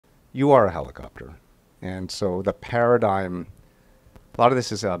you are a helicopter. And so the paradigm, a lot of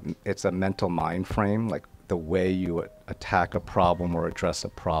this is it's a mental mind frame, like the way you attack a problem or address a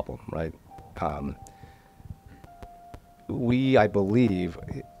problem, right? We, I believe,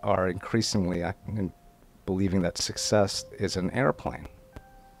 are increasingly believing that success is an airplane.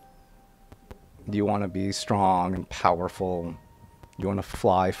 You want to be strong and powerful. You want to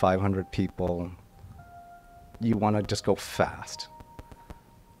fly 500 people. You want to just go fast.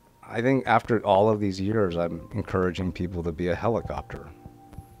 I think after all of these years, I'm encouraging people to be a helicopter.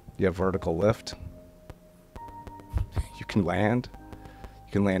 You have vertical lift. You can land.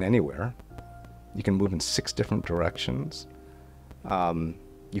 You can land anywhere. You can move in 6 different directions.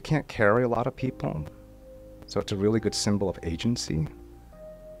 You can't carry a lot of people. So it's a really good symbol of agency.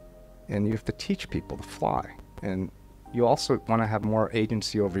 And you have to teach people to fly. And you also want to have more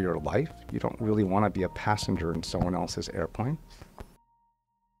agency over your life. You don't really want to be a passenger in someone else's airplane.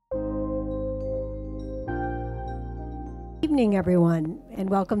 Good evening, everyone, and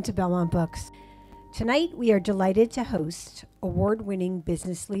welcome to Belmont Books. Tonight, we are delighted to host award-winning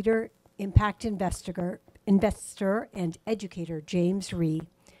business leader, impact investor, and educator James Rhee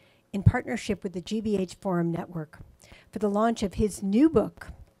in partnership with the GBH Forum Network for the launch of his new book,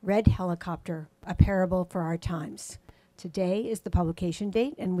 Red Helicopter, A Parable for Our Times. Today is the publication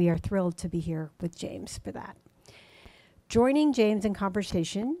date, and we are thrilled to be here with James for that. Joining James in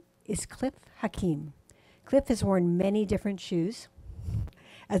conversation is Cliff Hakim. Cliff has worn many different shoes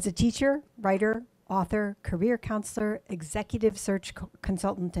as a teacher, writer, author, career counselor, executive search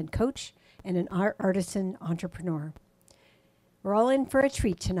consultant and coach, and an artisan entrepreneur. We're all in for a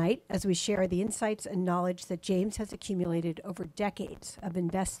treat tonight as we share the insights and knowledge that James has accumulated over decades of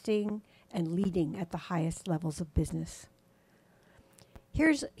investing and leading at the highest levels of business.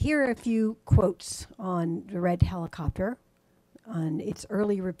 Here are a few quotes on the Red Helicopter, on its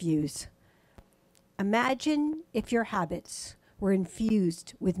early reviews. Imagine if your habits were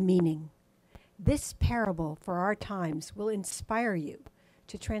infused with meaning. This parable for our times will inspire you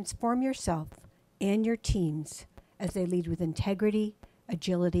to transform yourself and your teams as they lead with integrity,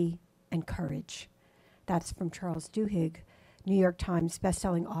 agility, and courage. That's from Charles Duhigg, New York Times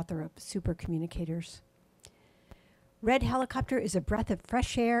bestselling author of Super Communicators. Red Helicopter is a breath of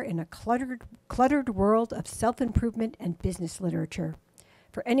fresh air in a cluttered world of self-improvement and business literature.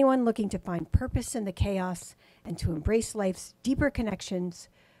 For anyone looking to find purpose in the chaos and to embrace life's deeper connections,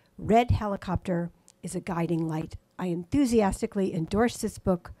 Red Helicopter is a guiding light. I enthusiastically endorse this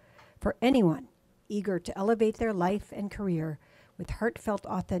book for anyone eager to elevate their life and career with heartfelt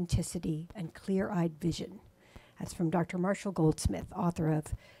authenticity and clear-eyed vision. That's from Dr. Marshall Goldsmith, author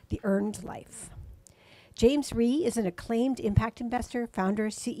of The Earned Life. James Rhee is an acclaimed impact investor, founder,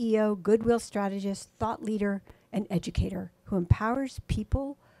 CEO, goodwill strategist, thought leader, and educator who empowers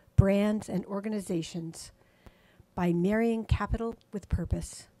people, brands, and organizations by marrying capital with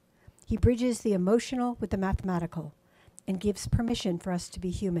purpose. He bridges the emotional with the mathematical and gives permission for us to be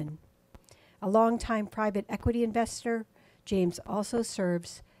human. A longtime private equity investor, James also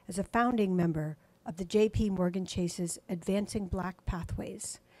serves as a founding member of the J.P. Morgan Chase's Advancing Black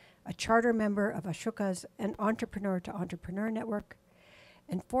Pathways, a charter member of Ashoka's an Entrepreneur to Entrepreneur Network,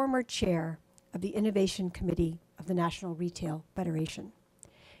 and former chair of the Innovation Committee of the National Retail Federation.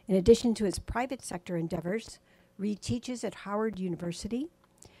 In addition to his private sector endeavors, Rhee teaches at Howard University,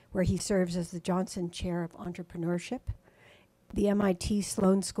 where he serves as the Johnson Chair of Entrepreneurship, the MIT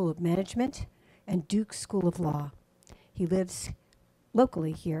Sloan School of Management, and Duke School of Law. He lives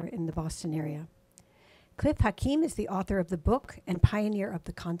locally here in the Boston area. Cliff Hakim is the author of the book and pioneer of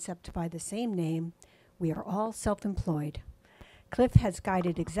the concept by the same name, We Are All Self-Employed. Cliff has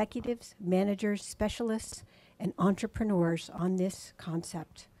guided executives, managers, specialists, and entrepreneurs on this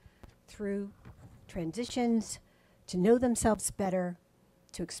concept through transitions to know themselves better,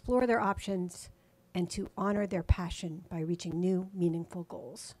 to explore their options, and to honor their passion by reaching new, meaningful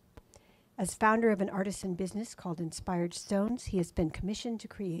goals. As founder of an artisan business called Inspired Stones, he has been commissioned to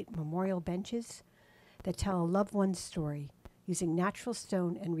create memorial benches that tell a loved one's story using natural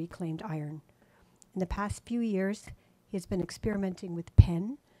stone and reclaimed iron. In the past few years, he has been experimenting with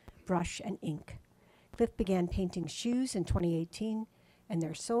pen, brush, and ink. Cliff began painting shoes in 2018, and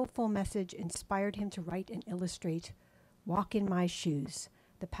their soulful message inspired him to write and illustrate Walk in My Shoes,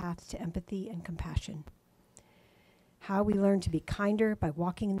 the path to empathy and compassion. How we learn to be kinder by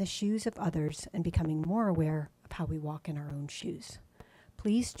walking in the shoes of others and becoming more aware of how we walk in our own shoes.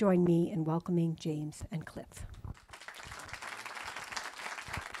 Please join me in welcoming James and Cliff.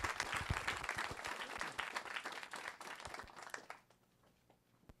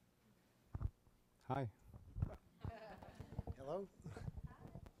 Hi. Hello.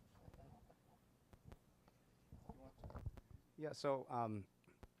 Yeah, so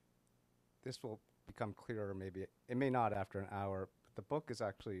this will become clearer maybe. It may not after an hour, but the book is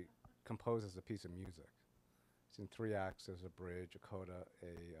actually composed as a piece of music. It's in 3 acts. There's a bridge, a coda, a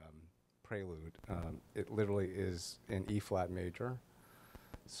prelude. It literally is in E flat major.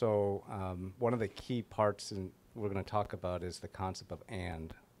 So one of the key parts we're going to talk about is the concept of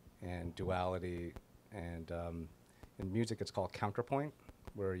and duality. And in music, it's called counterpoint,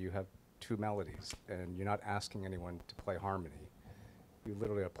 where you have 2 melodies, and you're not asking anyone to play harmony. You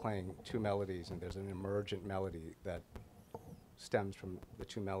literally are playing 2 melodies, and there's an emergent melody that stems from the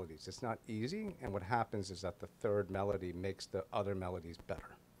 2 melodies. It's not easy, and what happens is that the 3rd melody makes the other melodies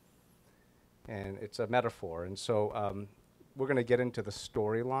better. And it's a metaphor, and so we're going to get into the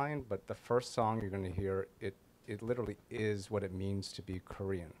storyline, but the first song you're going to hear, it literally is what it means to be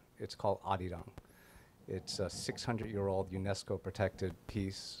Korean. It's called Arirang. It's a 600-year-old UNESCO-protected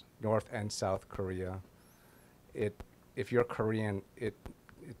piece, North and South Korea. If you're Korean, it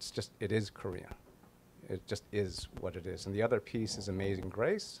is Korean. It just is what it is. And the other piece is Amazing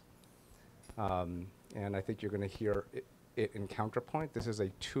Grace. And I think you're going to hear it in counterpoint. This is a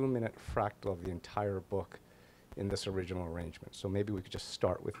 2-minute fractal of the entire book in this original arrangement. So maybe we could just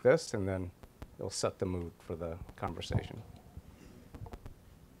start with this, and then it'll set the mood for the conversation.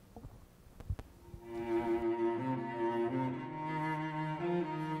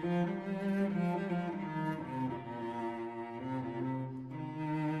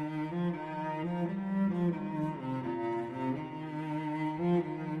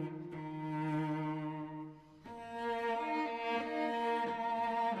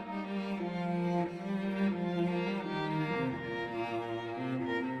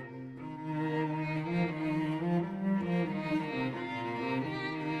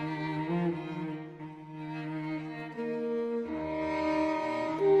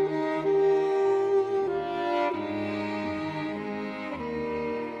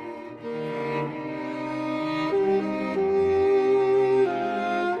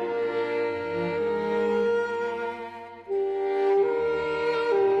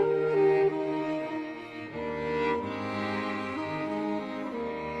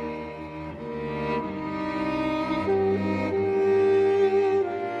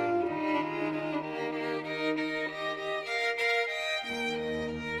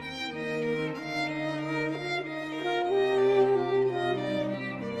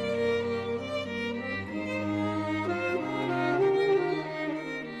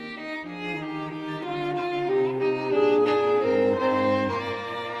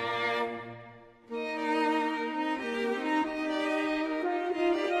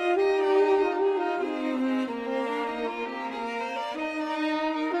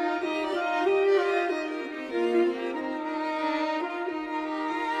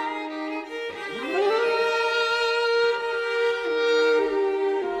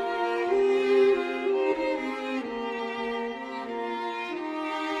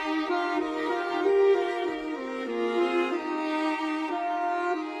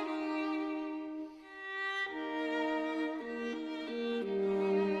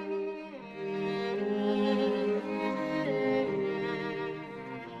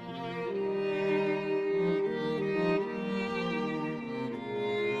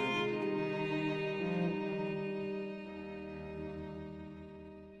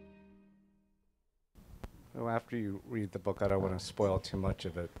 After you read the book, I don't want to spoil too much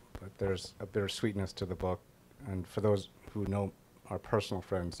of it, but there's a bittersweetness to the book. And for those who know our personal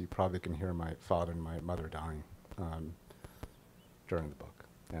friends, you probably can hear my father and my mother dying during the book,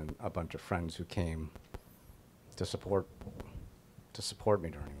 and a bunch of friends who came to support me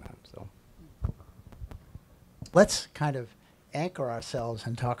during that. So let's kind of anchor ourselves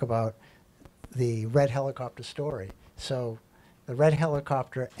and talk about the red helicopter story. So the red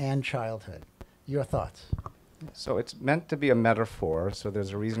helicopter and childhood. Your thoughts? So it's meant to be a metaphor, so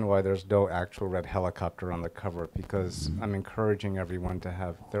there's a reason why there's no actual red helicopter on the cover, because I'm encouraging everyone to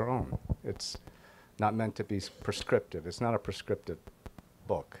have their own. It's not meant to be prescriptive. It's not a prescriptive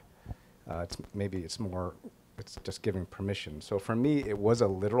book. It's just giving permission. So for me, it was a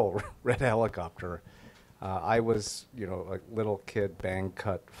literal red helicopter. I was, a little kid, bang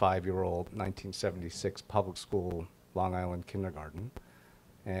cut, 5-year-old, 1976 public school, Long Island kindergarten.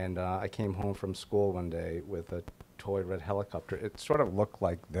 And I came home from school one day with a toy red helicopter. It sort of looked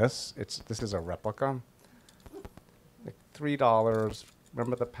like this. This is a replica. Like $3.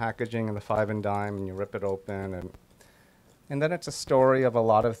 Remember the packaging and the 5 and dime, and you rip it open, and then it's a story of a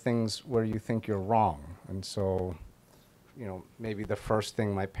lot of things where you think you're wrong. And so, maybe the first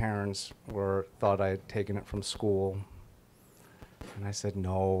thing my parents thought I had taken it from school. And I said,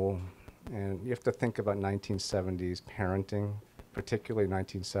 no, And you have to think about 1970s parenting, particularly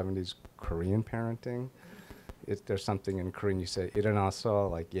 1970s Korean parenting. There's something in Korean you say, 일어나서,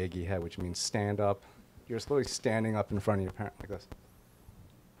 like 얘기해, which means stand up. You're literally standing up in front of your parent like this.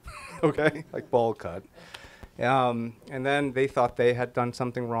 Okay? Like bowl cut. And then they thought they had done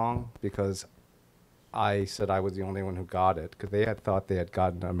something wrong because I said I was the only one who got it, because they had thought they had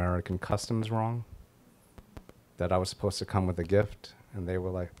gotten American customs wrong, that I was supposed to come with a gift. And they were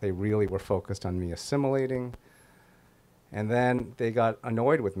like, they really were focused on me assimilating. And then they got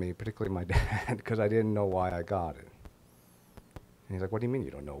annoyed with me, particularly my dad, because I didn't know why I got it. And he's like, what do you mean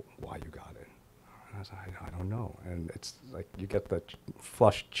you don't know why you got it? And I was like, I don't know. And it's like you get the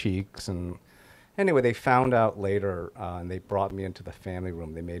flushed cheeks. And anyway, they found out later, and they brought me into the family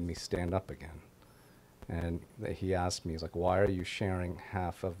room. They made me stand up again. And he asked me, he's like, why are you sharing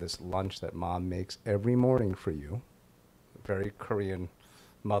half of this lunch that mom makes every morning for you? Very Korean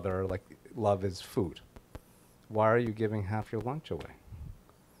mother, like love is food. Why are you giving half your lunch away?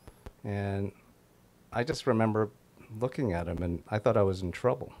 And I just remember looking at him, and I thought I was in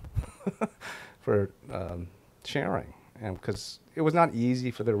trouble for sharing. And because it was not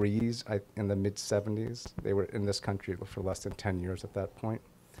easy for the Rhees in the mid-'70s. They were in this country for less than 10 years at that point.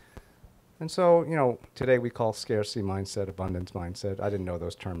 And so, you know, today we call scarcity mindset, abundance mindset. I didn't know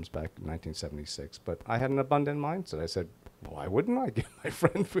those terms back in 1976, but I had an abundant mindset. I said, why wouldn't I give my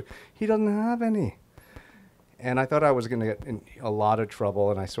friend food? He doesn't have any. And I thought I was going to get in a lot of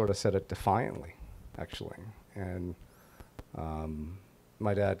trouble, and I sort of said it defiantly, actually. And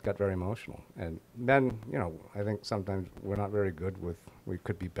my dad got very emotional. And then, you know, I think sometimes we're not very good with, we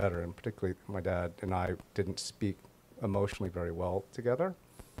could be better, and particularly my dad and I didn't speak emotionally very well together.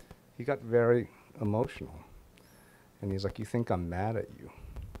 He got very emotional. And he's like, you think I'm mad at you?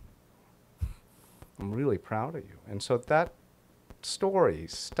 I'm really proud of you. And so that story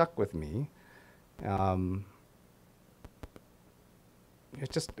stuck with me.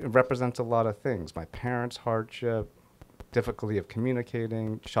 It represents a lot of things. My parents' hardship, difficulty of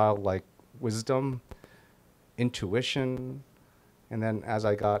communicating, childlike wisdom, intuition. And then as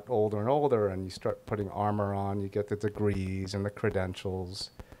I got older and older, and you start putting armor on, you get the degrees and the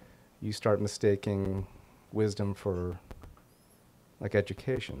credentials, you start mistaking wisdom for like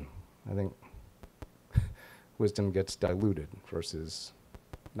education. I think wisdom gets diluted versus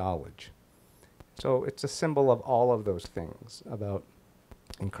knowledge. So it's a symbol of all of those things, about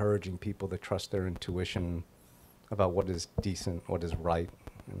encouraging people to trust their intuition, about what is decent, what is right.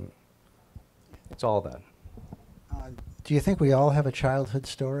 And it's all that. Do you think we all have a childhood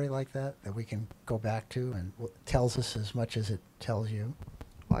story like that we can go back to and tells us as much as it tells you?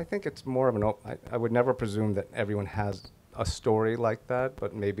 Well, I think it's more of an, I would never presume that everyone has a story like that,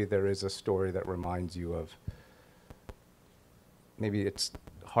 but maybe there is a story that reminds you of, maybe it's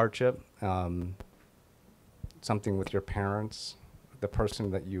hardship, something with your parents, the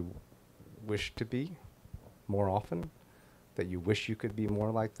person that you wish to be more often, that you wish you could be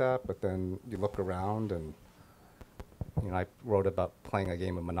more like that, but then you look around and, you know, I wrote about playing a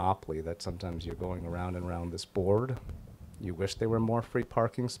game of Monopoly, that sometimes you're going around and around this board. You wish there were more free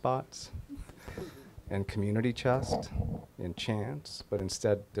parking spots and community chest and chance, but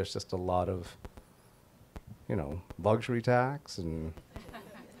instead there's just a lot of, you know, luxury tax, and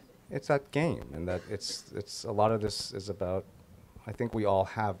it's that game, and that it's a lot of this is about, I think we all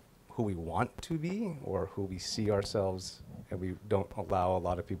have who we want to be or who we see ourselves, and we don't allow a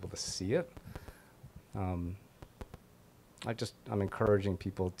lot of people to see it. I'm encouraging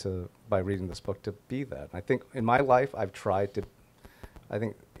people to, by reading this book, to be that. I think in my life I've tried to, I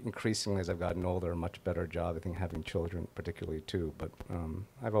think increasingly as I've gotten older, a much better job, I think having children particularly too, but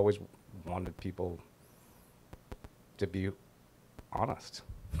I've always wanted people to be honest.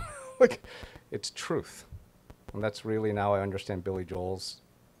 Like, it's truth. And that's really, now I understand Billy Joel's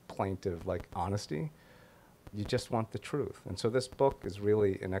plaintive, like, honesty. You just want the truth. And so this book is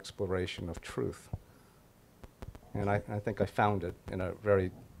really an exploration of truth. And I think I found it in a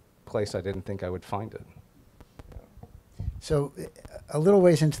very place I didn't think I would find it. So a little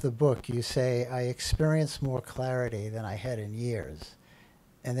ways into the book, you say, I experienced more clarity than I had in years.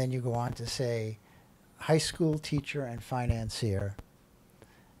 And then you go on to say, high school teacher and financier,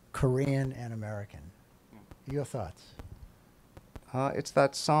 Korean and American. Your thoughts? It's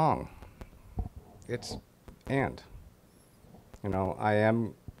that song. It's and. You know, I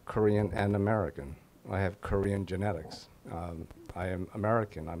am Korean and American. I have Korean genetics. I am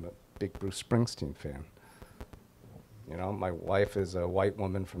American. I'm a big Bruce Springsteen fan. You know, my wife is a white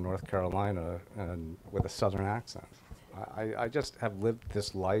woman from North Carolina and with a southern accent. I just have lived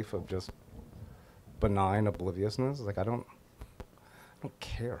this life of just benign obliviousness. Like, I don't don't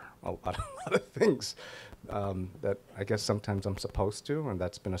care a lot, a lot of things that I guess sometimes I'm supposed to, and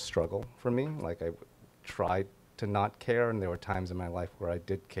that's been a struggle for me. Like I tried to not care, and there were times in my life where I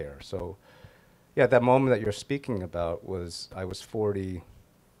did care. So, yeah, that moment that you're speaking about was I was 42.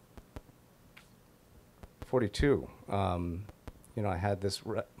 You know, I had this,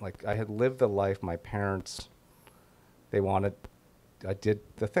 like, I had lived the life my parents, they wanted, I did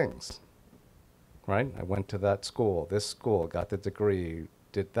the things, right? I went to that school, this school, got the degree,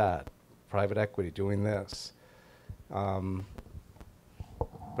 did that, private equity, doing this.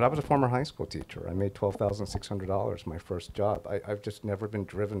 But I was a former high school teacher. I made $12,600 my first job. I've just never been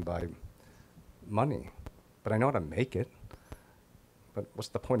driven by money, but I know how to make it. But what's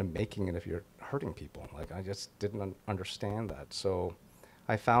the point of making it if you're hurting people? Like, I just didn't understand that. So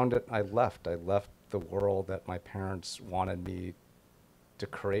I found it, I left. I left the world that my parents wanted me to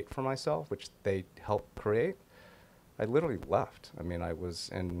create for myself, which they helped create. I literally left. I mean, I was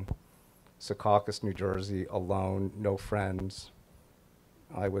in Secaucus, New Jersey, alone, no friends.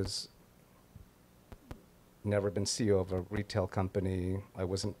 I was never been CEO of a retail company. I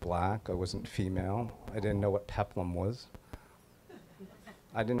wasn't black, I wasn't female. I didn't know what peplum was.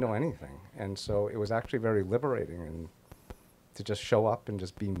 I didn't know anything. And so it was actually very liberating and to just show up and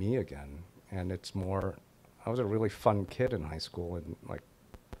just be me again. And it's more, I was a really fun kid in high school, and like,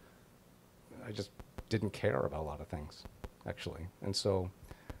 I just didn't care about a lot of things, actually. And so,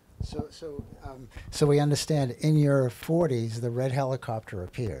 So we understand in your 40s, the red helicopter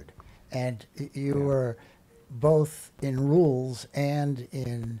appeared, and you were both in rules and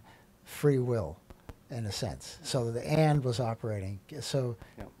in free will, in a sense. So the and was operating. So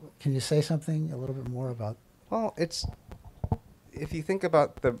can you say something a little bit more about? well, it's, if you think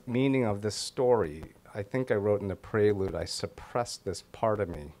about the meaning of this story, I think I wrote in the prelude, I suppressed this part of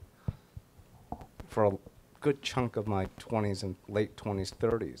me for a good chunk of my 20s and late 20s,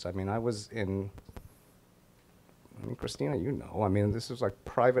 30s. I mean, I was in, I mean, Christina, you know, I mean, this was like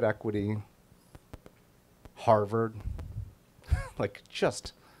private equity, Harvard, like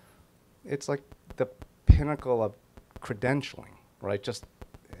just, it's like the pinnacle of credentialing, right? Just,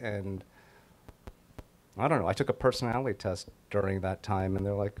 and I don't know, I took a personality test during that time, and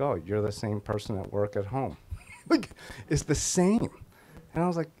they're like, oh, you're the same person at work at home. Like, it's the same. And I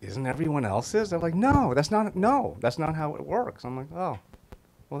was like, isn't everyone else's? They're like, no, that's not how it works. I'm like, oh,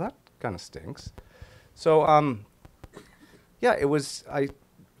 well, that kind of stinks. So, yeah, it was, I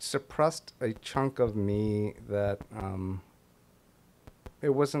suppressed a chunk of me that, it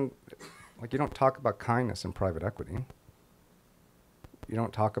wasn't, like, you don't talk about kindness in private equity. You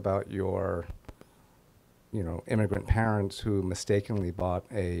don't talk about your, you know, immigrant parents who mistakenly bought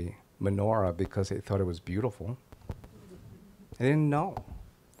a menorah because they thought it was beautiful. They didn't know.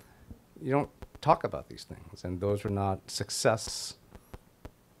 You don't talk about these things, and those are not success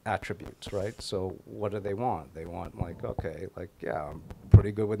attributes, right? So what do they want? They want, like, okay, like, yeah, I'm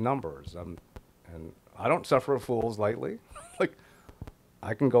pretty good with numbers, and I don't suffer fools lightly. Like,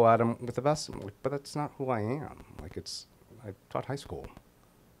 I can go at them with the best of them, but that's not who I am. Like, it's, I taught high school.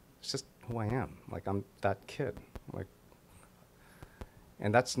 It's just who I am. Like, I'm that kid. Like,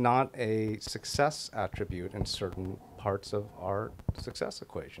 and that's not a success attribute in certain parts of our success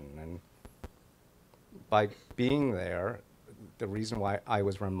equation. And by being there, the reason why I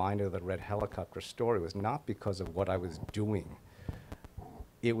was reminded of the red helicopter story was not because of what I was doing.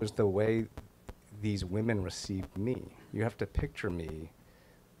 It was the way these women received me. You have to picture me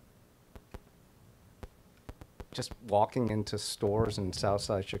just walking into stores in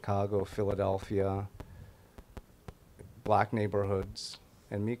Southside Chicago, Philadelphia, black neighborhoods,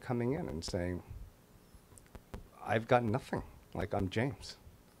 and me coming in and saying, I've got nothing. Like, I'm James.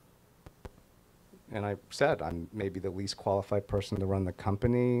 And I said, I'm maybe the least qualified person to run the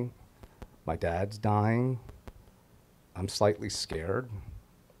company. My dad's dying. I'm slightly scared.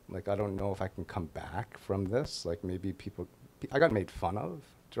 Like, I don't know if I can come back from this. Like, maybe people, I got made fun of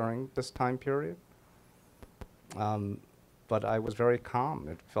during this time period. But I was very calm.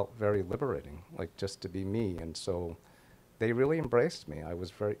 It felt very liberating, like, just to be me. And so they really embraced me.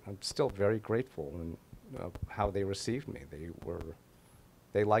 I'm still very grateful in how they received me.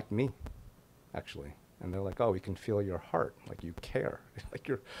 They liked me, actually. And they're like, oh, we can feel your heart, like you care, like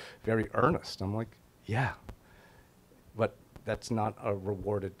you're very earnest. I'm like, yeah. But that's not a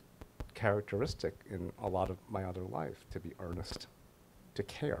rewarded characteristic in a lot of my other life, to be earnest, to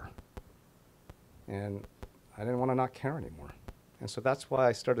care. And I didn't want to not care anymore. And so that's why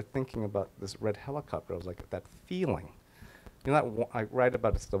I started thinking about this red helicopter. I was like, that feeling. You know, that I write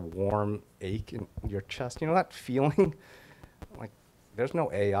about, it's the warm ache in your chest. You know that feeling? Like, there's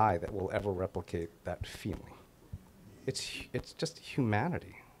no AI that will ever replicate that feeling. it's just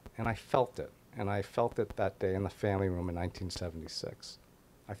humanity. And I felt it. And I felt it that day in the family room in 1976.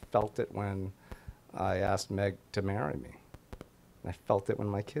 I felt it when I asked Meg to marry me. And I felt it when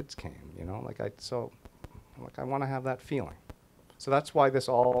my kids came, you know, I want to have that feeling. So that's why this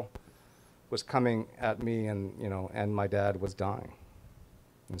all was coming at me, and, you know, and my dad was dying.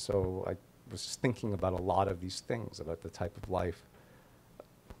 And so I was thinking about a lot of these things, about the type of life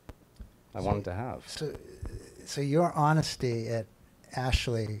I wanted to have. So your honesty at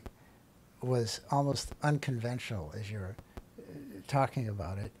Ashley was almost unconventional as you're talking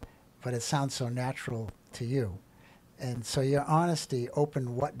about it, but it sounds so natural to you. And so your honesty opened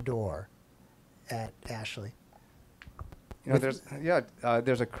what door at Ashley? You know,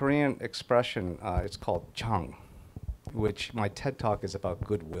 there's a Korean expression, it's called chang, which my TED Talk is about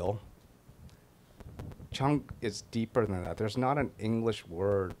goodwill. Chang is deeper than that. There's not an English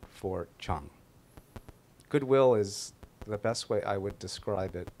word for chang. Goodwill is, the best way I would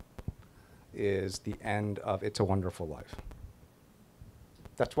describe it, is the end of It's a Wonderful Life.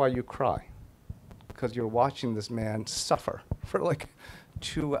 That's why you cry, because you're watching this man suffer for like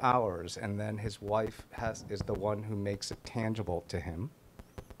 2 hours, and then his wife is the one who makes it tangible to him.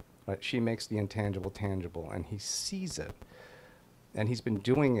 Right? She makes the intangible tangible, and he sees it. And he's been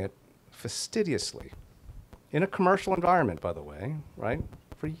doing it fastidiously, in a commercial environment, by the way, right,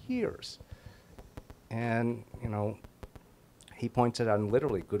 for years. And, you know, he points it out, and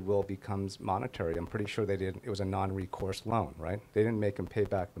literally goodwill becomes monetary. I'm pretty sure it was a non-recourse loan, right? They didn't make him pay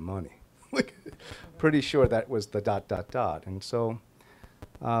back the money. Like, pretty sure that was the ... And so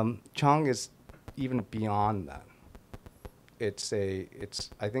Chang is even beyond that.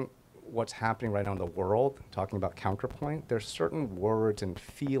 I think what's happening right now in the world, talking about counterpoint, there's certain words and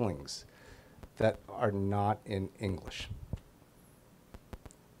feelings that are not in English.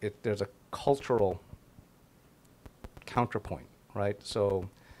 There's a cultural counterpoint, right? So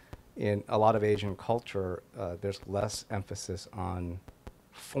in a lot of Asian culture, there's less emphasis on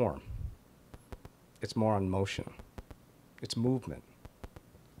form. It's more on motion. It's movement.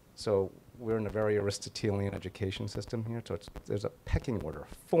 So we're in a very Aristotelian education system here, so there's a pecking order: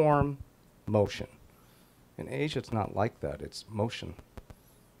 form, motion. In Asia, it's not like that. It's motion.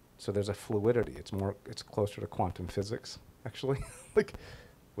 So there's a fluidity. It's closer to quantum physics, actually, like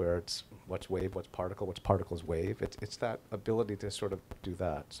where it's what's wave, what's particle, what's particle's wave. It's that ability to sort of do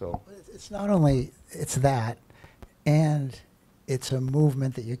that. So it's not only it's that, and it's a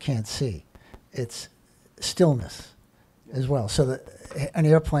movement that you can't see. It's stillness as well. So an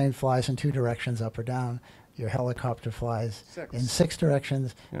airplane flies in 2 directions, up or down. Your helicopter flies in 6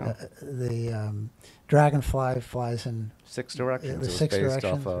 directions. Yeah. The dragonfly flies in 6 directions. The It was 6 based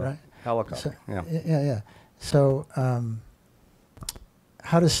directions, off a right? helicopter. So, Yeah. yeah. So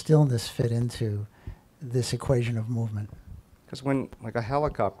how does stillness fit into this equation of movement? Because when, like a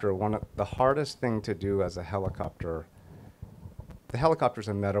helicopter, the hardest thing to do as a helicopter, the helicopter's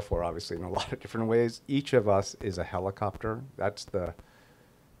a metaphor, obviously, in a lot of different ways. Each of us is a helicopter.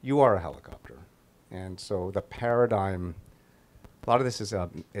 You are a helicopter. And so the paradigm, a lot of this is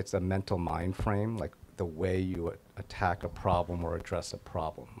it's a mental mind frame, like the way you attack a problem or address a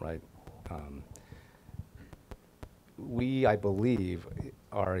problem, right? We, I believe,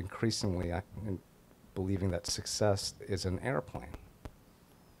 are increasingly believing that success is an airplane.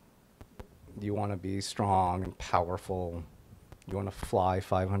 You want to be strong and powerful. You want to fly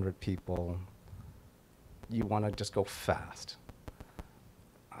 500 people. You want to just go fast.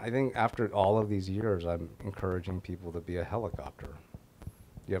 I think after all of these years, I'm encouraging people to be a helicopter.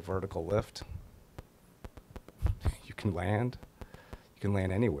 You have vertical lift. You can land. You can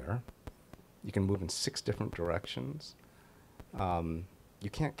land anywhere. You can move in 6 different directions. You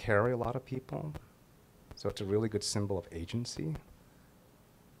can't carry a lot of people, so it's a really good symbol of agency.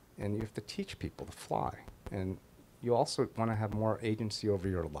 And you have to teach people to fly. And you also want to have more agency over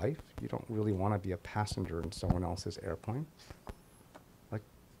your life. You don't really want to be a passenger in someone else's airplane. Like,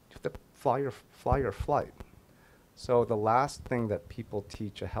 you have to fly your flight. So the last thing that people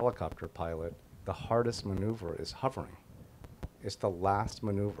teach a helicopter pilot, the hardest maneuver, is hovering. It's the last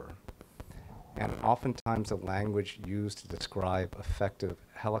maneuver. And oftentimes the language used to describe effective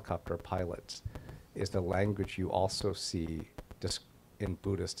helicopter pilots is the language you also see in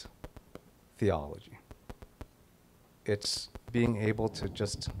Buddhist theology. It's being able to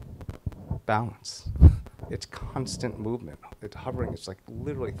just balance. It's constant movement. It's hovering. It's like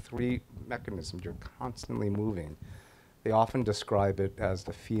literally 3 mechanisms. You're constantly moving. They often describe it as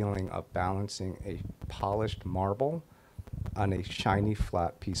the feeling of balancing a polished marble on a shiny,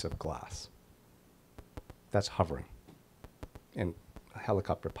 flat piece of glass. That's hovering in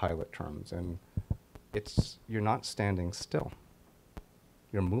helicopter pilot terms. And you're not standing still.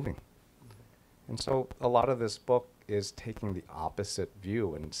 You're moving. And so a lot of this book is taking the opposite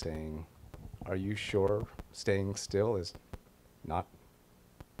view and saying, are you sure staying still is not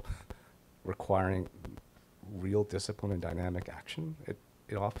requiring real discipline and dynamic action?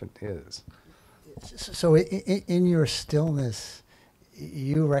 It often is. So in your stillness,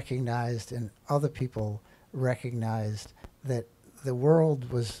 you recognized and other people recognized that the world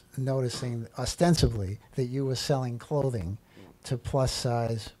was noticing ostensibly that you were selling clothing to plus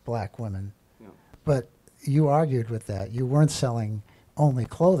size black women. Yeah. But you argued with that. You weren't selling only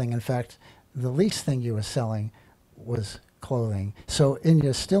clothing. In fact, the least thing you were selling was clothing. So in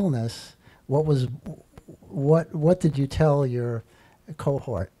your stillness, what did you tell your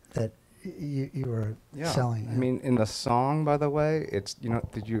cohort that you were selling? I mean, in the song, by the way, it's,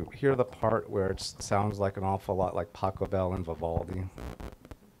 did you hear the part where it sounds like an awful lot like Pachelbel and Vivaldi?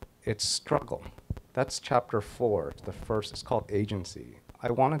 It's struggle. That's chapter 4. It's the first. It's called Agency.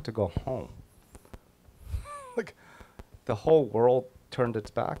 I wanted to go home. Like, the whole world turned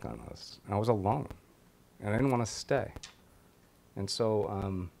its back on us, and I was alone, and I didn't want to stay. And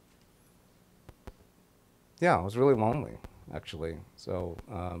so, I was really lonely, actually. So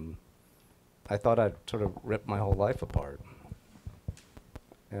I thought I'd sort of rip my whole life apart.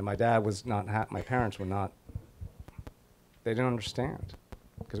 And my dad was not, my parents were not, they didn't understand,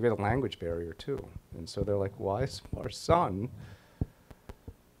 because we had a language barrier too. And so they're like, why is our son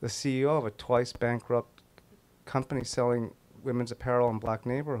the CEO of a twice bankrupt company selling women's apparel in black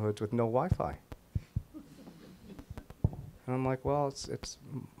neighborhoods with no Wi-Fi? And I'm like, well, it's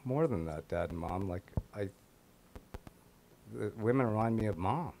more than that, Dad and Mom. Like, the women remind me of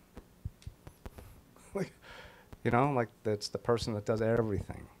Mom. Like, like that's the person that does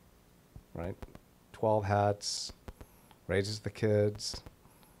everything, right? 12 hats, raises the kids,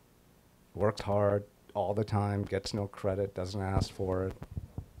 works hard all the time, gets no credit, doesn't ask for it.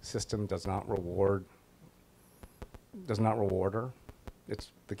 System does not reward her.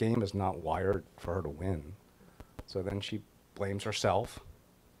 The game is not wired for her to win. So then she blames herself.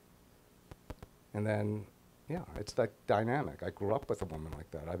 And then, it's that dynamic. I grew up with a woman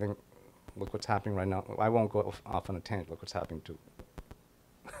like that. I think, look what's happening right now. I won't go off on a tangent. Look what's happening to,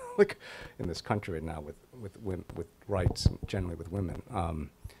 like, in this country right now with rights, and generally with women.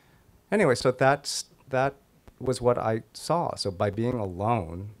 Anyway, so that was what I saw. So by being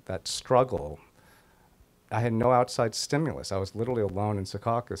alone, that struggle, I had no outside stimulus. I was literally alone in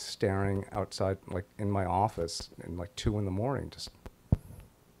Secaucus, staring outside, like in my office, in like 2 a.m, just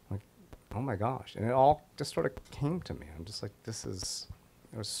like, oh my gosh! And it all just sort of came to me. I'm just like,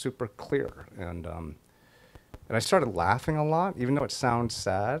 it was super clear, and I started laughing a lot, even though it sounds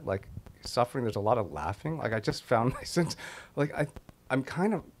sad. Like suffering, there's a lot of laughing. Like I just found my sense, like I'm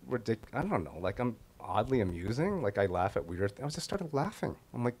kind of ridiculous. I don't know. Like I'm oddly amusing. Like I laugh at weird things. I just started laughing.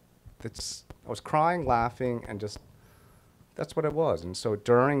 I'm like, I was crying, laughing, and just, that's what it was. And so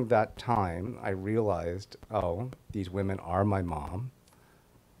during that time, I realized, oh, these women are my mom.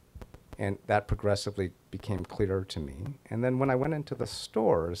 And that progressively became clearer to me. And then when I went into the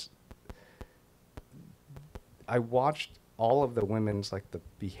stores, I watched all of the women's, like the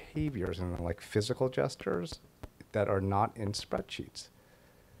behaviors and the like physical gestures that are not in spreadsheets.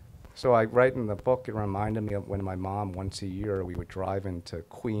 So I write in the book, it reminded me of when my mom, once a year, we would drive into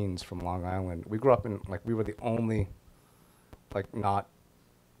Queens from Long Island. We grew up in, like, we were the only, like, not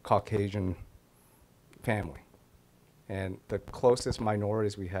Caucasian family. And the closest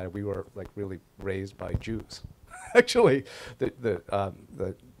minorities we had, we were, like, really raised by Jews. Actually,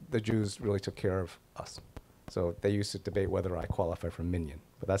 the Jews really took care of us. So they used to debate whether I qualify for minion,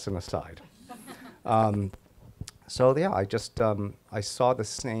 but that's an aside. So yeah, I just, I saw the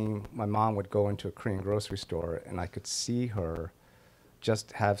same, my mom would go into a Korean grocery store and I could see her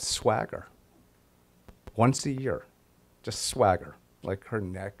just have swagger. Once a year, just swagger. Like her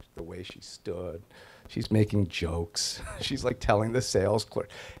neck, the way she stood, she's making jokes. She's like telling the sales clerk,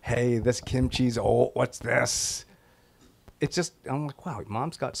 hey, this kimchi's old, what's this? It's just, I'm like, wow,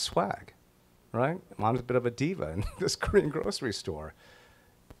 Mom's got swag, right? Mom's a bit of a diva in this Korean grocery store.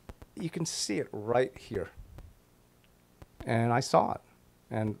 You can see it right here. And I saw it.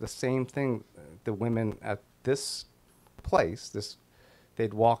 And the same thing, the women at this place,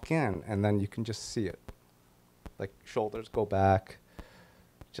 they'd walk in and then you can just see it. Like shoulders go back,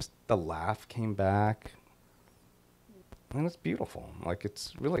 just the laugh came back. And it's beautiful. Like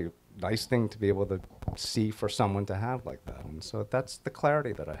it's really a nice thing to be able to see for someone to have like that. And so that's the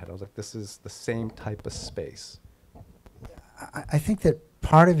clarity that I had. I was like, this is the same type of space. I think that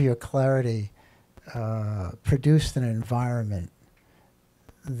part of your clarity produced an environment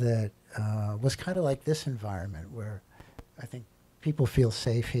that was kind of like this environment where I think people feel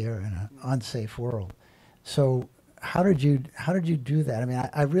safe here in an unsafe world. So how did you do that? I mean,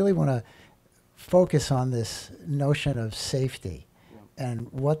 I really want to focus on this notion of safety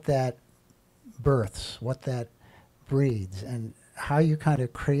and what that births, what that breeds, and how you kind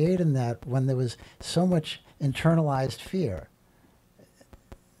of created that when there was so much internalized fear.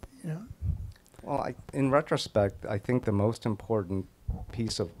 You know? Well, in retrospect, I think the most important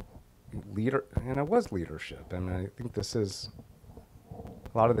piece of and it was leadership. I mean, I think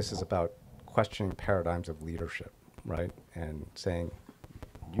a lot of this is about questioning paradigms of leadership, right? And saying,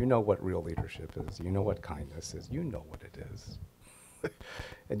 you know what real leadership is, you know what kindness is, you know what it is.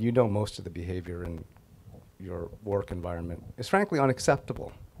 And you know most of the behavior in your work environment is frankly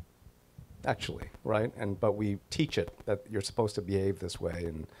unacceptable, actually, right? But we teach it that you're supposed to behave this way,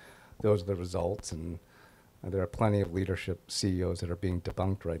 and those are the results. And there are plenty of leadership CEOs that are being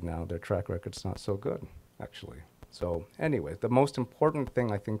debunked right now. Their track record's not so good, actually. So anyway, the most important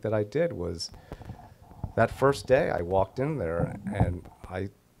thing I think that I did was that first day I walked in there and I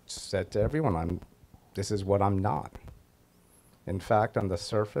said to everyone, this is what I'm not. In fact, on the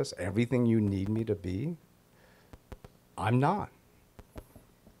surface, everything you need me to be, I'm not.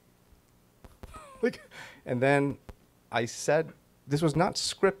 And then I said, this was not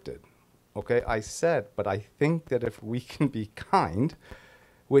scripted, okay? I said, but I think that if we can be kind,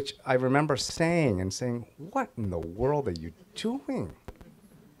 which I remember saying, what in the world are you doing?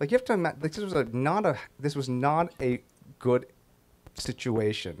 Like, you have to imagine, like, this was not a good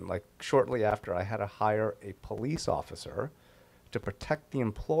situation. Like, shortly after, I had to hire a police officer to protect the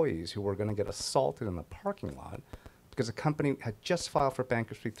employees who were going to get assaulted in the parking lot because the company had just filed for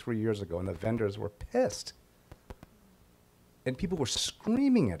bankruptcy 3 years ago, and the vendors were pissed. And people were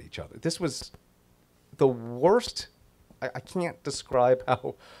screaming at each other. This was the worst. I can't describe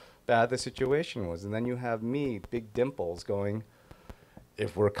how bad the situation was. And then you have me, big dimples, going,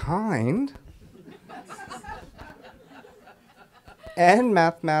 if we're kind and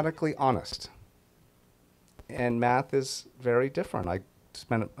mathematically honest. And math is very different. I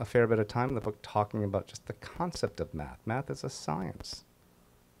spent a fair bit of time in the book talking about just the concept of math. Math is a science.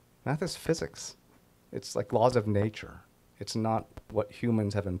 Math is physics. It's like laws of nature. It's not what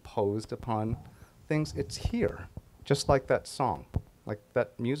humans have imposed upon things. It's here, just like that song. Like,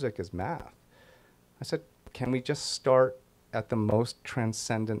 that music is math. I said, can we just start at the most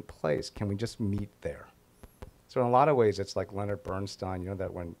transcendent place? Can we just meet there? So in a lot of ways, it's like Leonard Bernstein, you know,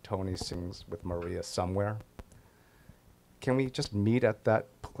 that when Tony sings with Maria somewhere. Can we just meet at that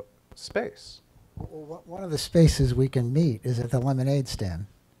space? Well, one of the spaces we can meet is at the lemonade stand.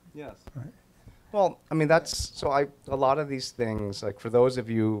 Yes. Right. Well, I mean, a lot of these things, like for those of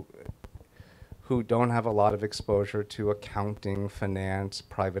you who don't have a lot of exposure to accounting, finance,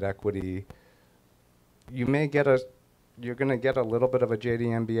 private equity, you're going to get a little bit of a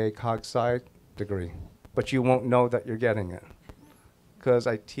JD MBA Cog Sci degree, but you won't know that you're getting it because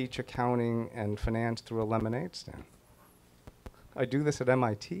I teach accounting and finance through a lemonade stand. I do this at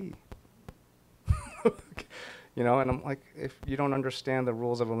MIT. You know, and I'm like, if you don't understand the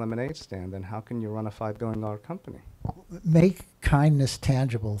rules of a lemonade stand, then how can you run a $5 billion company? Make kindness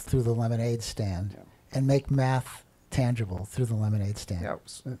tangible through the lemonade stand, and make math tangible through the lemonade stand.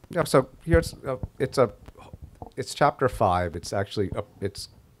 Yeah. So here's it's chapter 5. It's actually it's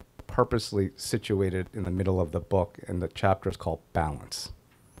purposely situated in the middle of the book, and the chapter is called Balance.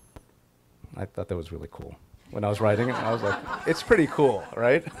 I thought that was really cool. When I was writing it, I was like, it's pretty cool,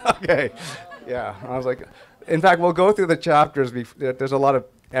 right? Okay. Yeah. I was like, in fact, we'll go through the chapters. There's a lot of,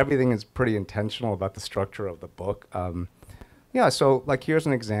 everything is pretty intentional about the structure of the book. Yeah, so like here's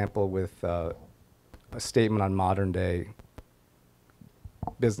an example with a statement on modern day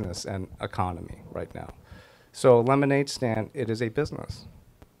business and economy right now. So lemonade stand, it is a business.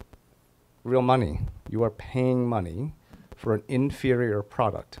 Real money. You are paying money for an inferior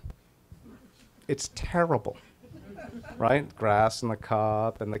product. It's terrible, right? Grass in the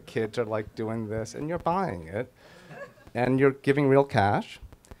cup, and the kids are like doing this, and you're buying it, and you're giving real cash,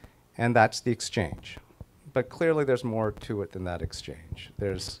 and that's the exchange. But clearly there's more to it than that exchange.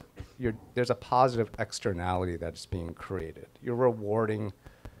 There's a positive externality that's being created. You're rewarding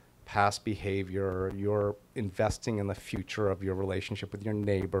past behavior, you're investing in the future of your relationship with your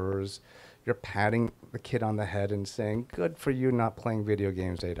neighbors, you're patting the kid on the head and saying, good for you not playing video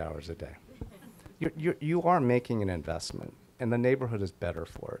games 8 hours a day. You are making an investment, and the neighborhood is better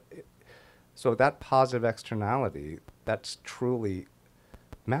for it. So that positive externality, that's truly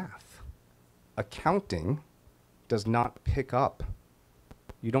math. Accounting does not pick up.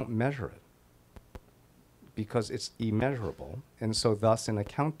 You don't measure it because it's immeasurable. And so thus in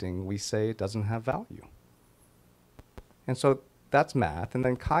accounting, we say it doesn't have value. And so that's math. And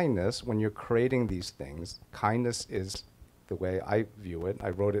then kindness, when you're creating these things, kindness is the way I view it. I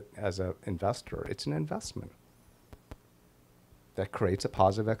wrote it as an investor. It's an investment that creates a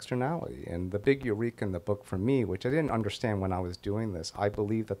positive externality. And the big eureka in the book for me, which I didn't understand when I was doing this, I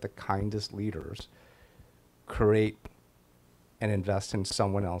believe that the kindest leaders create and invest in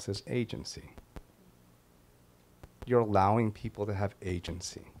someone else's agency. You're allowing people to have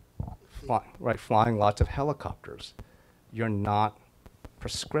agency. Flying lots of helicopters. You're not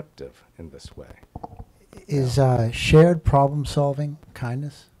prescriptive in this way. Is shared problem solving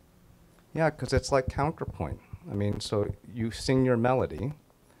kindness? Yeah, because it's like counterpoint. I mean, so you sing your melody,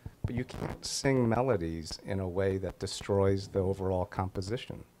 but you can't sing melodies in a way that destroys the overall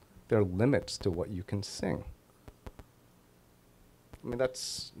composition. There are limits to what you can sing. I mean,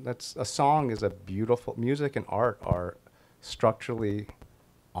 that's a song is a beautiful, music and art are structurally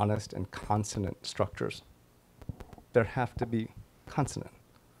honest and consonant structures. There have to be consonant.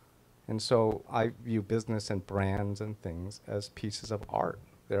 And so I view business and brands and things as pieces of art.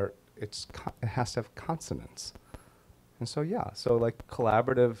 It has to have consonants. And so, yeah, so like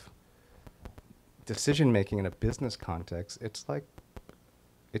collaborative decision making in a business context, it's unscripted,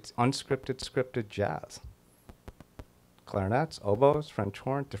 scripted jazz. Clarinets, oboes, French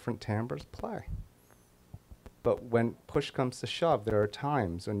horn, different timbres, play. But when push comes to shove, there are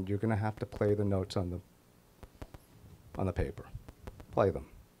times when you're going to have to play the notes on the paper. Play them.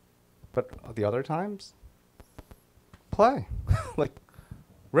 But the other times, play. Like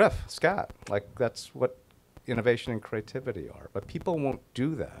riff, scat. Like that's what innovation and creativity are. But people won't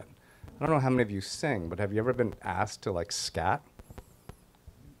do that. I don't know how many of you sing, but have you ever been asked to like scat?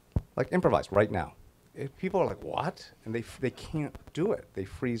 Like improvise right now. If people are like, what? And they can't do it. They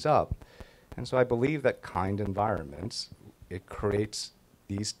freeze up. And so I believe that kind environments, it creates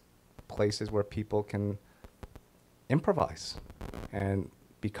these places where people can improvise and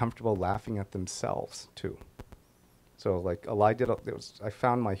be comfortable laughing at themselves too. So like I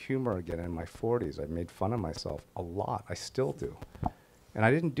found my humor again in my 40s. I made fun of myself a lot. I still do. And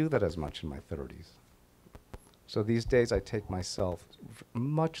I didn't do that as much in my 30s. So these days I take myself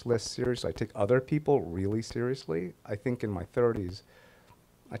much less seriously. I take other people really seriously. I think in my 30s,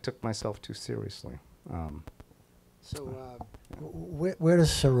 I took myself too seriously. Where does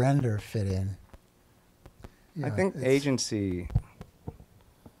surrender fit in? I think agency.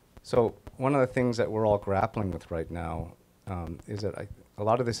 So one of the things that we're all grappling with right now is that a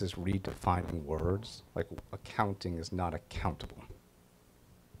lot of this is redefining words. Like accounting is not accountable,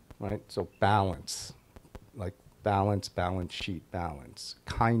 right? So balance, like balance sheet, balance.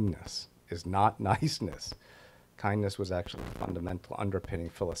 Kindness is not niceness. Kindness was actually a fundamental underpinning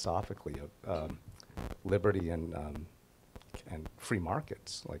philosophically of liberty and free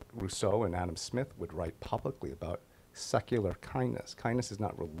markets. Like Rousseau and Adam Smith would write publicly about secular kindness. Kindness is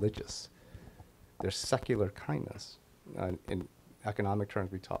not religious. There's secular kindness. In economic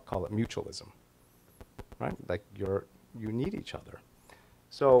terms, we call it mutualism, right? Like you need each other.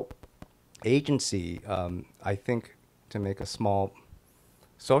 So agency, I think, to make a small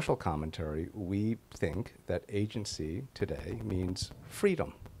social commentary, we think that agency today means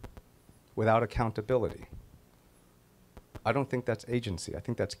freedom without accountability. I don't think that's agency. I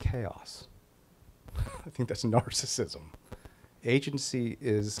think that's chaos. I think that's narcissism. Agency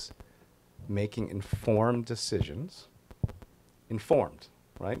is making informed decisions, informed,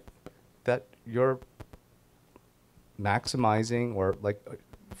 right? That you're maximizing or like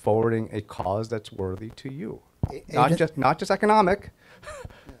forwarding a cause that's worthy to you. Not just economic,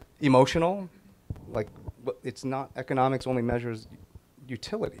 emotional. Like it's not economics only measures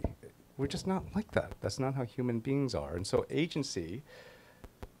utility. We're just not like that. That's not how human beings are. And so agency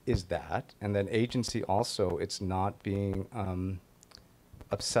is that, and then agency also, it's not being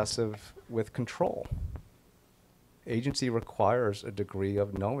obsessive with control. Agency requires a degree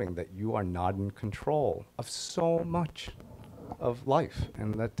of knowing that you are not in control of so much of life,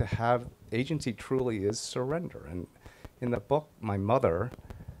 and that to have agency truly is surrender. And in the book, my mother,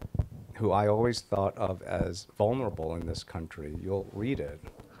 who I always thought of as vulnerable in this country, you'll read it,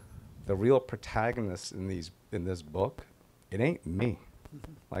 the real protagonist in this book, it ain't me.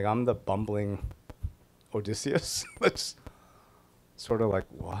 Like I'm the bumbling Odysseus. That's sort of like,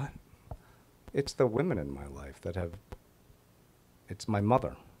 what? It's the women in my life that have, it's my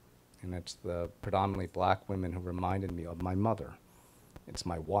mother. And it's the predominantly black women who reminded me of my mother. It's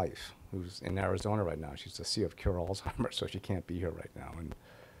my wife, who's in Arizona right now. She's a sea of cure Alzheimer's, so she can't be here right now. And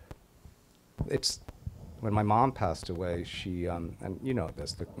it's, when my mom passed away, she, and you know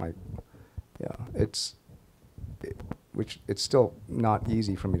this, which it's still not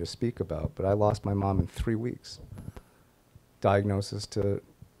easy for me to speak about, but I lost my mom in 3 weeks. Diagnosis to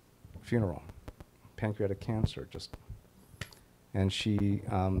funeral, pancreatic cancer, and she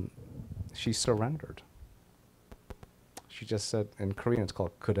surrendered. She just said, in Korean it's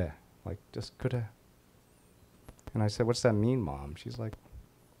called kure, like just kure. And I said, what's that mean, Mom? She's like,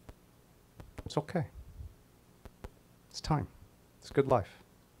 it's okay. It's time. It's good life.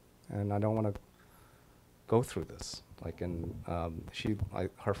 And I don't want to go through this. Like, and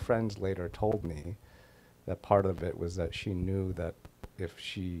her friends later told me that part of it was that she knew that if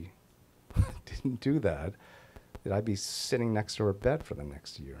she didn't do that, that I'd be sitting next to her bed for the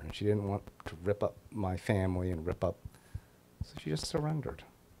next year. And she didn't want to rip up my family and rip up. So she just surrendered.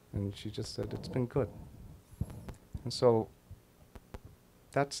 And she just said, it's been good. And so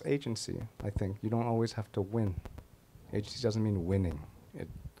that's agency, I think. You don't always have to win. Agency doesn't mean winning.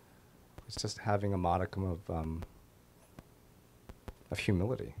 It's just having a modicum of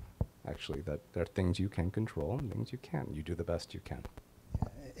humility, actually, that there are things you can control and things you can't. You do the best you can.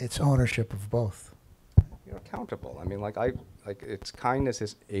 It's ownership of both. You're accountable. I mean, it's kindness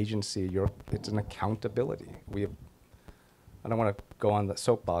is agency. It's an accountability. I don't want to go on the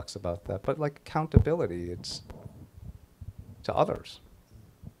soapbox about that, but like accountability, it's to others.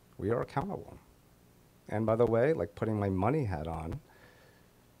 We are accountable. And by the way, like putting my money hat on,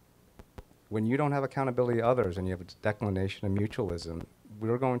 when you don't have accountability to others and you have a declination of mutualism,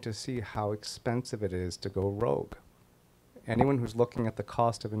 we're going to see how expensive it is to go rogue. Anyone who's looking at the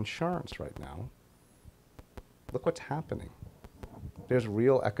cost of insurance right now, look what's happening. There's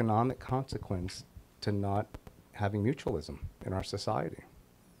real economic consequence to not having mutualism in our society.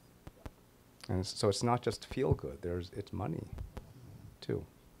 And so it's not just feel good, it's money too.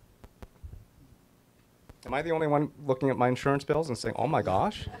 Am I the only one looking at my insurance bills and saying, oh my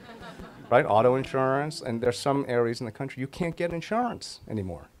gosh, right? Auto insurance, and there's some areas in the country you can't get insurance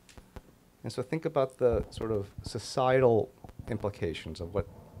anymore. And so think about the sort of societal implications of what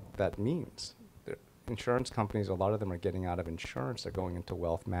that means. Insurance companies, a lot of them are getting out of insurance, they're going into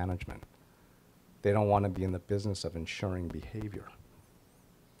wealth management. They don't want to be in the business of insuring behavior.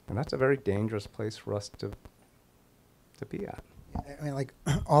 And that's a very dangerous place for us to be at. I mean, like,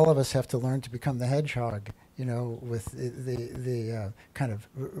 all of us have to learn to become the hedgehog, you know, with the kind of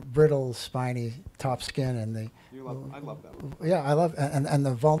brittle, spiny top skin and the... I love that one. Yeah, I love, and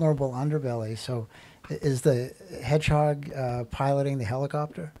the vulnerable underbelly. So is the hedgehog piloting the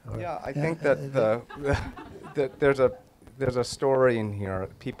helicopter? Or? Yeah, I think that there's a story in here.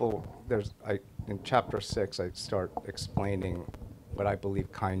 In chapter 6, I start explaining what I believe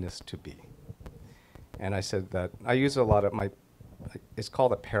kindness to be. And I said that I use a lot of it's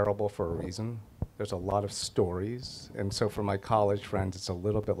called a parable for a reason. There's a lot of stories. And so for my college friends, it's a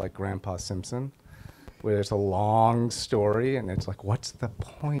little bit like Grandpa Simpson, where there's a long story and it's like, what's the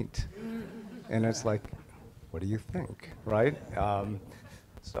point? And it's like, what do you think, right?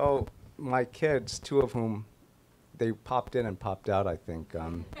 So my kids, 2 of whom, they popped in and popped out, I think.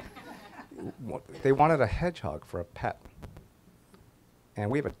 They wanted a hedgehog for a pet. And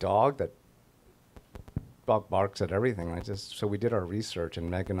we have a dog that barks at everything. So we did our research, and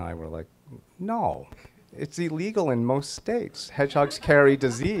Meg and I were like, no, it's illegal in most states. Hedgehogs carry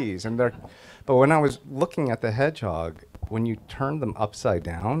disease, but when I was looking at the hedgehog, when you turn them upside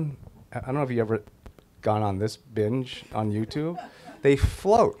down, I don't know if you ever gone on this binge on YouTube, they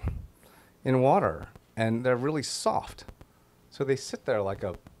float in water, and they're really soft. So they sit there like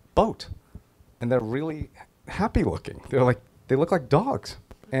a boat, and they're really happy looking. They look like dogs.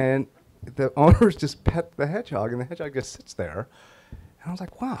 And the owners just pet the hedgehog, and the hedgehog just sits there. And I was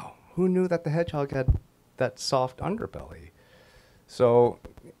like, wow, who knew that the hedgehog had that soft underbelly? So,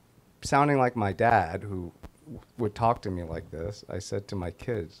 sounding like my dad, who would talk to me like this, I said to my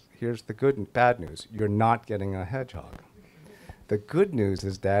kids, here's the good and bad news. You're not getting a hedgehog. The good news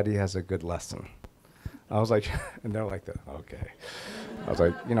is Daddy has a good lesson. I was like, and they're like, okay. I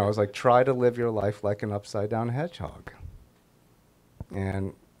was like, try to live your life like an upside down hedgehog.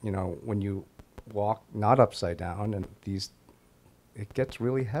 And when you walk not upside down, and it gets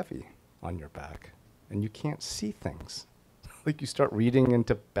really heavy on your back, and you can't see things. Like you start reading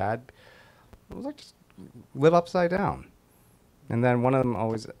into bad. I was like, just live upside down. And then one of them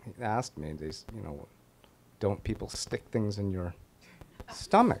always asked me, don't people stick things in your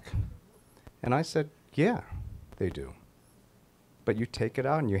stomach? And I said, yeah, they do. But you take it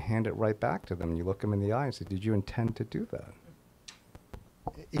out and you hand it right back to them. You look them in the eye and say, did you intend to do that?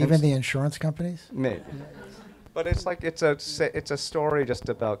 Even the insurance companies? Maybe. But it's like it's a story just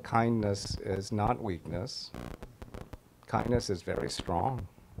about kindness is not weakness. Kindness is very strong.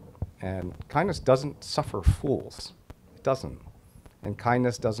 And kindness doesn't suffer fools. It doesn't. And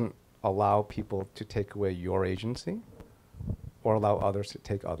kindness doesn't allow people to take away your agency or allow others to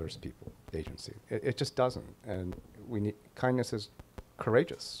take others' people agency. It just doesn't. And kindness is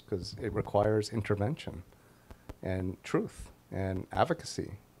courageous because it requires intervention and truth and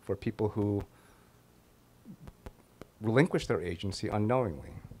advocacy for people who relinquish their agency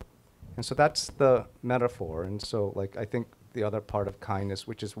unknowingly. And so that's the metaphor. And so, like, I think the other part of kindness,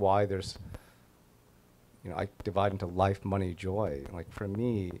 which is why there's, I divide into life, money, joy. Like, for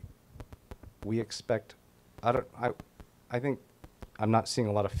me, we expect, I think I'm not seeing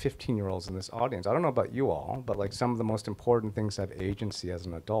a lot of 15-year-olds in this audience. I don't know about you all, but like some of the most important things to have agency as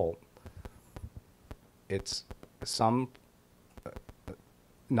an adult, it's some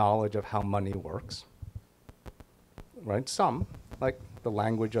knowledge of how money works, right? Some, like the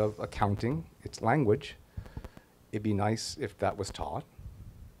language of accounting, it's language. It'd be nice if that was taught.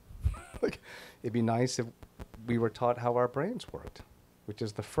 Like, it'd be nice if we were taught how our brains worked, which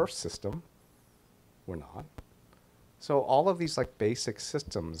is the first system. We're not. So all of these like basic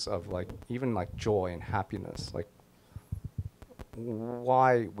systems of like even like joy and happiness, like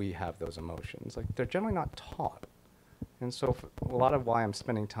why we have those emotions, like they're generally not taught. And so a lot of why I'm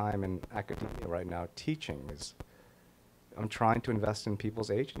spending time in academia right now teaching is I'm trying to invest in people's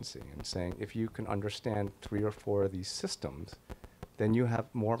agency and saying if you can understand 3 or 4 of these systems, then you have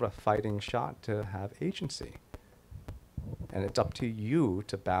more of a fighting shot to have agency. And it's up to you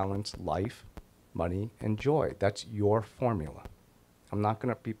to balance life, money, and joy. That's your formula. I'm not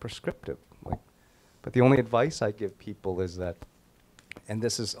going to be prescriptive. But the only advice I give people is that, and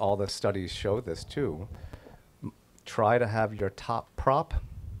this is all the studies show this too, try to have your top prop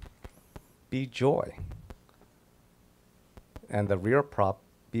be joy. And the rear prop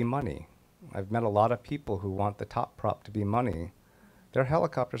be money. I've met a lot of people who want the top prop to be money. Their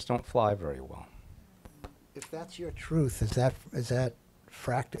helicopters don't fly very well. If that's your truth, is that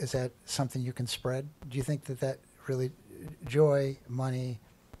something you can spread? Do you think that really joy, money,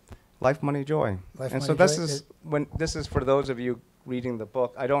 life, money, joy? Life, and money, so this joy is this is for those of you reading the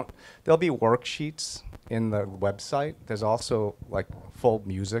book. There'll be worksheets in the website. There's also like full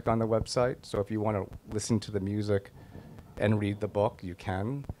music on the website. So if you want to listen to the music and read the book, you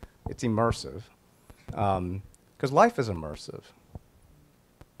can. It's immersive, because life is immersive,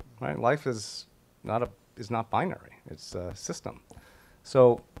 right? Life is not binary. It's a system.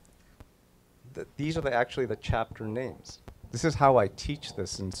 So these are actually the chapter names. This is how I teach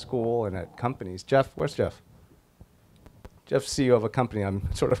this in school and at companies. Jeff, where's Jeff? Jeff's CEO of a company.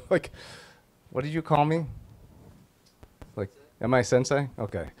 I'm sort of like, what did you call me? Like, am I sensei?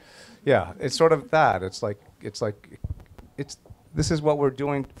 Okay. Yeah, it's sort of that. This is what we're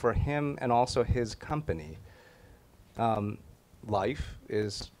doing for him and also his company. Life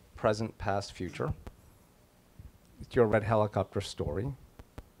is present, past, future. It's your red helicopter story,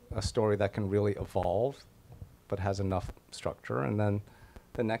 a story that can really evolve, but has enough structure. And then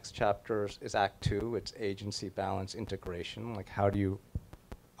the next chapter is Act 2. It's agency, balance, integration. Like, how do you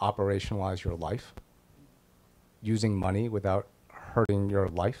operationalize your life using money without hurting your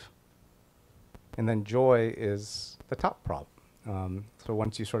life? And then joy is the top prop. So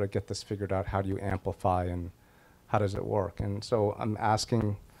once you sort of get this figured out, how do you amplify and how does it work? And so I'm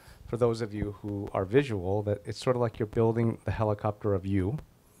asking, for those of you who are visual, that it's sort of like you're building the helicopter of you.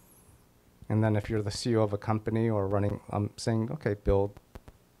 And then if you're the CEO of a company or running, I'm saying, okay, build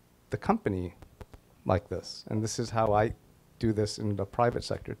the company like this. And this is how I do this in the private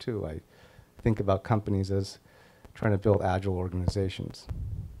sector too. I think about companies as trying to build agile organizations.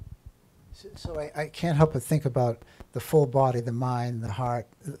 So I can't help but think about the full body, the mind, the heart,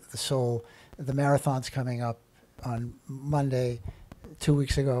 the soul. The marathon's coming up on Monday. 2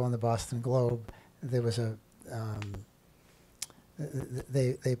 weeks ago on the Boston Globe, there was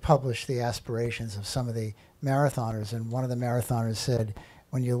they published the aspirations of some of the marathoners, and one of the marathoners said,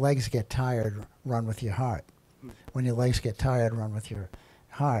 when your legs get tired, run with your heart. When your legs get tired, run with your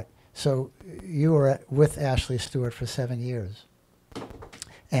heart. So you were with Ashley Stewart for 7 years.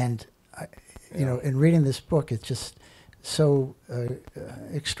 And, in reading this book, it's just so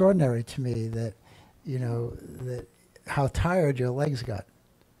extraordinary to me that, that how tired your legs got.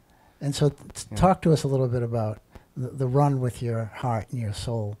 And so talk to us a little bit about the run with your heart and your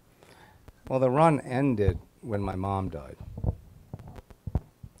soul. Well, the run ended when my mom died.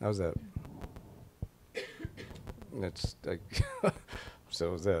 That was it. It's like,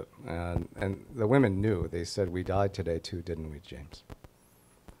 so was it. And the women knew. They said, we died today too, didn't we, James?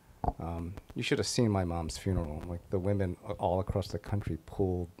 You should have seen my mom's funeral. Like, the women all across the country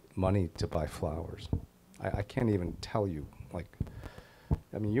pooled money to buy flowers. I can't even tell you, like,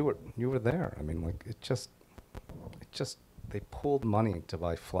 I mean, you were there. I mean, like, it they pulled money to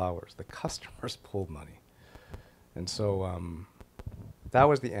buy flowers. The customers pulled money. And so that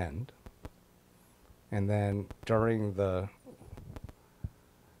was the end. And then during the,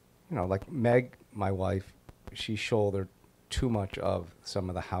 like Meg, my wife, she shouldered too much of some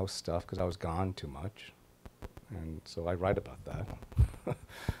of the house stuff because I was gone too much. And so I write about that.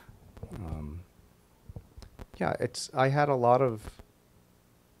 Yeah, I had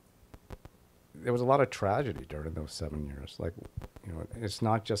there was a lot of tragedy during those 7 years. Like, it's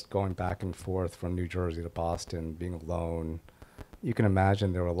not just going back and forth from New Jersey to Boston, being alone. You can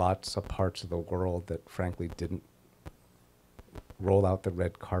imagine there were lots of parts of the world that frankly didn't roll out the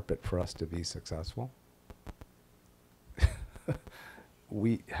red carpet for us to be successful.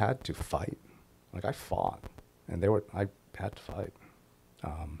 We had to fight. Like, I fought, and I had to fight.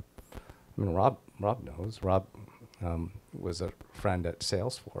 Rob knows. Rob was a friend at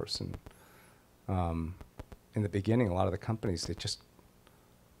Salesforce, and in the beginning, a lot of the companies, they just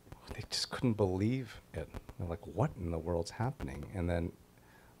couldn't believe it. They're like, what in the world's happening? And then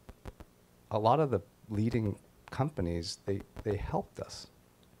a lot of the leading companies, they helped us.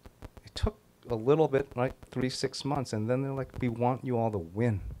 It took a little bit, like 3-6 months, and then they're like, we want you all to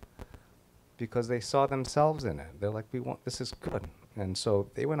win, because they saw themselves in it. They're like, this is good. And so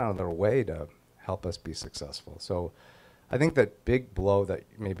they went out of their way to help us be successful. So I think that big blow that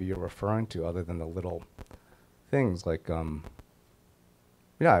maybe you're referring to, other than the little things, like,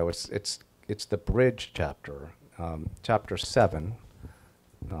 it's the bridge chapter. Chapter 7,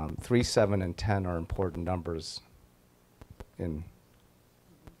 3, 7, and 10 are important numbers in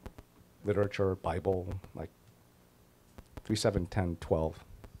literature, Bible, like 3, 7, 10, 12,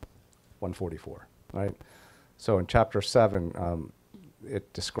 144, right? So in chapter 7,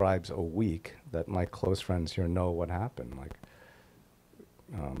 it describes a week that my close friends here know what happened. Like,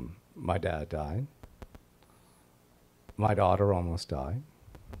 my dad died. My daughter almost died.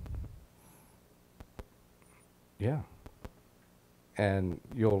 Yeah. And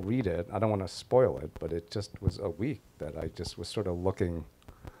you'll read it. I don't want to spoil it, but it just was a week that I just was sort of looking.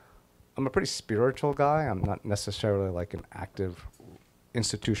 I'm a pretty spiritual guy. I'm not necessarily like an active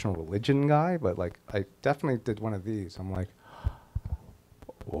institutional religion guy, but like I definitely did one of these. I'm like,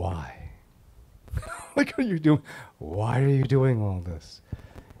 why? Like, are you doing? Why are you doing all this?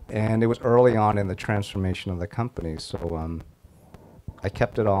 And it was early on in the transformation of the company, so I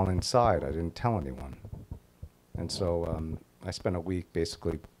kept it all inside. I didn't tell anyone, and so I spent a week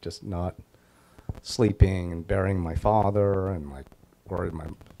basically just not sleeping and burying my father, and like worried my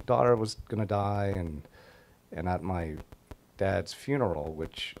daughter was gonna die, and at my dad's funeral,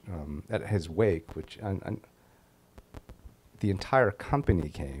 which at his wake, which and the entire company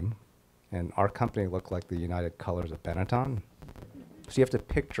came, and our company looked like the United Colors of Benetton. So you have to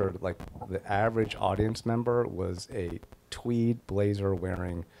picture, like, the average audience member was a tweed blazer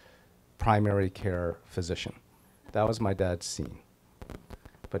wearing primary care physician. That was my dad's scene.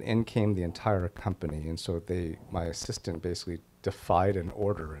 But in came the entire company, and so my assistant basically defied an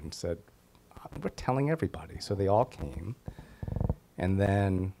order and said, we're telling everybody. So they all came, and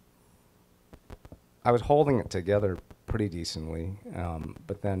then I was holding it together pretty decently,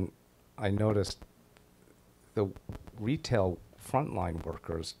 but then I noticed the retail frontline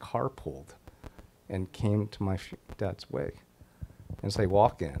workers carpooled and came to my dad's wake. And so I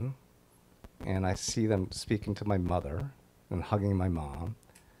walk in, and I see them speaking to my mother and hugging my mom.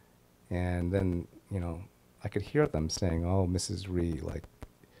 And then, I could hear them saying, oh, Mrs. Rhee, like,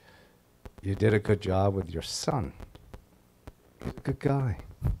 you did a good job with your son. He's a good guy.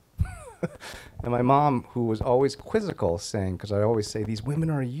 And my mom, who was always quizzical, saying, because I always say, these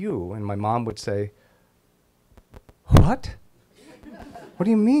women are you. And my mom would say, what? What do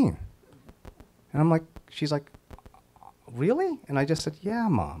you mean? And I'm like, she's like, really? And I just said, yeah,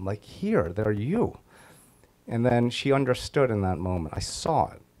 Mom, like, here, they're you. And then she understood in that moment. I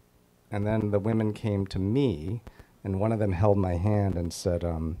saw it. And then the women came to me, and one of them held my hand and said,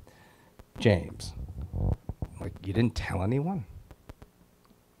 James, like, you didn't tell anyone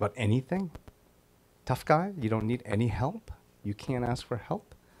about anything? Tough guy? You don't need any help? You can't ask for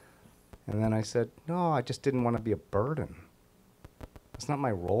help? And then I said, no, I just didn't want to be a burden. That's not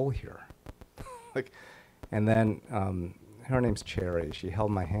my role here. Like, and then her name's Cherry. She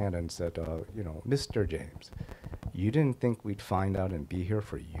held my hand and said, Mr. James, you didn't think we'd find out and be here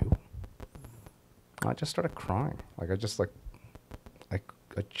for you? I just started crying. Like, I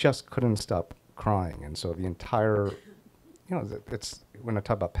just couldn't stop crying. And so the entire, it's, when I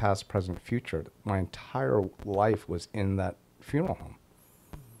talk about past, present, future, my entire life was in that funeral home.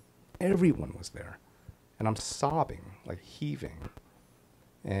 Everyone was there. And I'm sobbing, like heaving.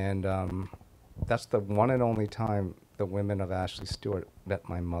 And that's the one and only time the women of Ashley Stewart met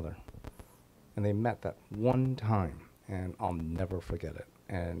my mother. And they met that one time, and I'll never forget it.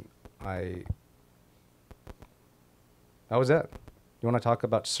 And that was it. You want to talk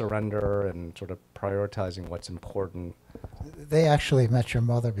about surrender and sort of prioritizing what's important? They actually met your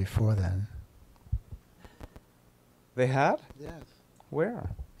mother before then. They had? Yes. Where?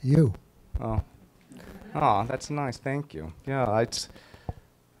 You. Oh. Oh, that's nice. Thank you. Yeah,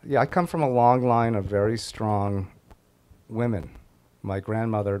 I come from a long line of very strong women. My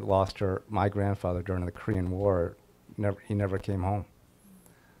grandmother lost my grandfather during the Korean War. He never came home.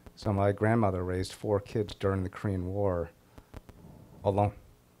 So my grandmother raised 4 kids during the Korean War alone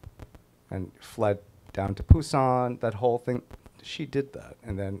and fled down to Busan, that whole thing. She did that.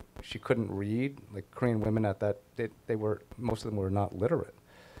 And then she couldn't read. Like Korean women at that, most of them were not literate.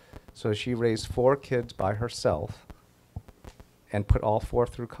 So she raised 4 kids by herself and put all 4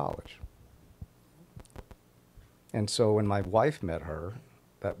 through college. And so when my wife met her,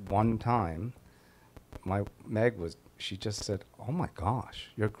 that one time, she just said, "Oh my gosh,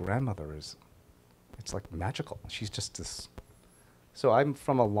 your grandmother it's like magical. She's just this." So I'm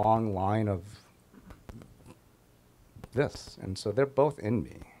from a long line of this, and so they're both in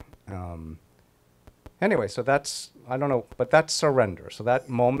me. Anyway, so I don't know, but that's surrender. So that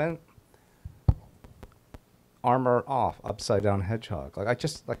moment, armor off, upside down hedgehog.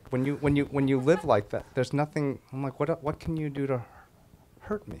 Like when you live like that, there's nothing. I'm like, what can you do to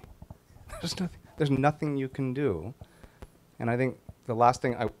hurt me? There's nothing you can do. And I think the last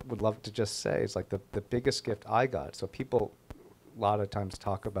thing I would love to just say is like the biggest gift I got. So people a lot of times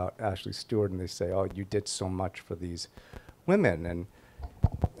talk about Ashley Stewart and they say, "Oh, you did so much for these women." And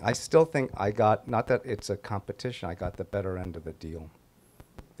I still think I got, not that it's a competition, I got the better end of the deal.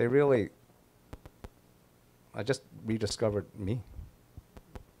 I just rediscovered me.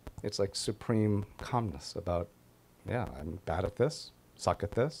 It's like supreme calmness about, yeah, I'm bad at this, suck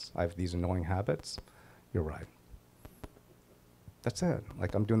at this, I have these annoying habits. You're right. That's it.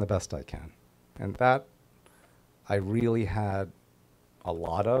 Like, I'm doing the best I can. And that I really had a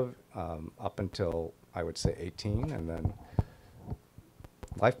lot of up until, I would say, 18, and then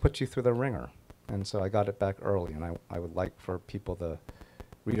life puts you through the ringer. And so I got it back early, and I would like for people to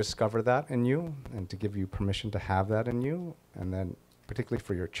rediscover that in you and to give you permission to have that in you, and then particularly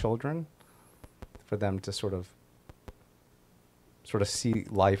for your children, for them to sort of see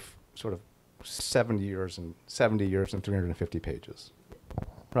life sort of 70 years and 350 pages,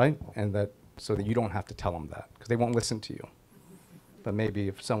 right? And that so that you don't have to tell them that, because they won't listen to you. But maybe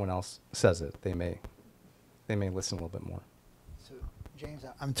if someone else says it, they may listen a little bit more. So, James,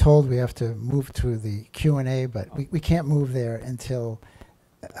 I'm told we have to move to the Q&A, but we can't move there until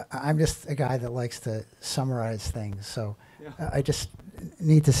I'm just a guy that likes to summarize things. So Yeah. I just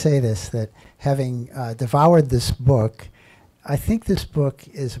need to say this, that having devoured this book, I think this book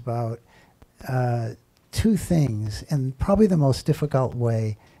is about 2 things in probably the most difficult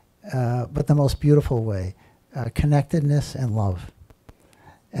way, but the most beautiful way, connectedness and love.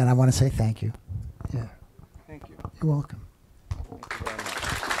 And I want to say thank you. Yeah. Thank you. You're welcome. Thank you very much.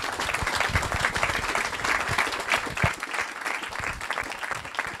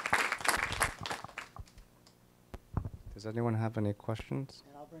 Does anyone have any questions?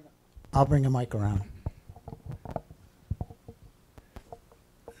 I'll bring a mic around.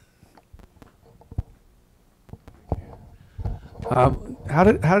 How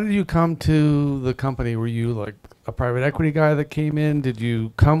did you come to the company? Were you like a private equity guy that came in? Did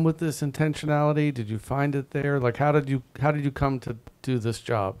you come with this intentionality? Did you find it there? Like, how did you come to do this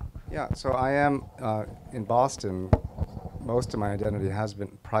job? Yeah, so I am in Boston. Most of my identity has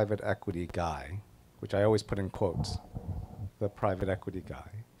been private equity guy, which I always put in quotes, the private equity guy.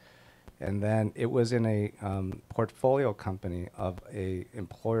 And then it was in a portfolio company of a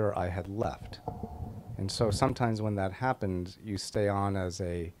employer I had left. And so sometimes when that happens, you stay on as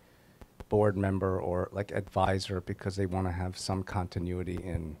a board member or like advisor because they want to have some continuity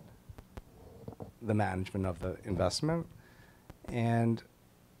in the management of the investment. And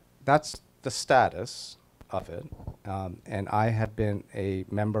that's the status of it. And I had been a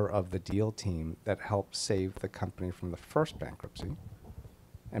member of the deal team that helped save the company from the first bankruptcy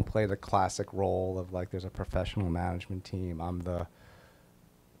and played a classic role of like, there's a professional management team, I'm the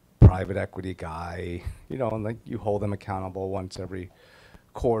private equity guy, you know, and like you hold them accountable once every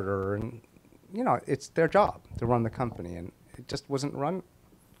quarter, and you know, it's their job to run the company, and it just wasn't run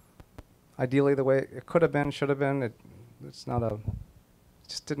ideally the way it could have been, should have been. It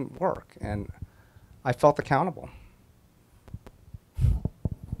just didn't work, and I felt accountable.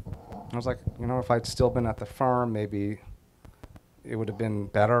 I was like, you know, if I'd still been at the firm, maybe it would have been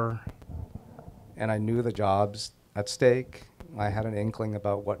better. and I knew the jobs at stake. I had an inkling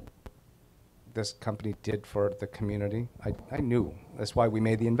about what this company did for the community. I knew. That's why we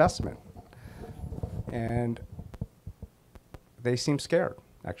made the investment. And they seemed scared,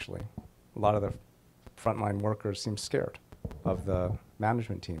 actually. A lot of the frontline workers seemed scared of the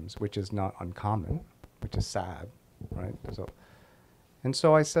management teams, which is not uncommon, which is sad, right? And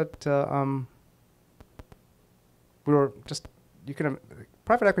so I said, we were just,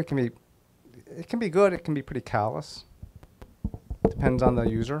 private equity can be good, it can be pretty callous. Depends on the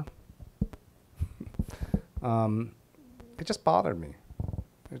user. It just bothered me.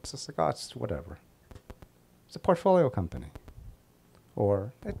 It's just like, oh, it's whatever. It's a portfolio company.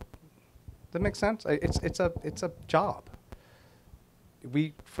 Or, does that make sense? It's a job.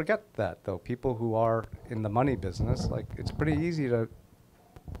 We forget that, though. People who are in the money business, like, it's pretty easy to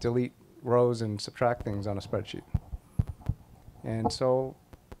delete rows and subtract things on a spreadsheet. And so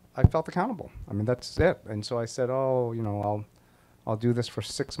I felt accountable. I mean, that's it. And so I said, oh, I'll do this for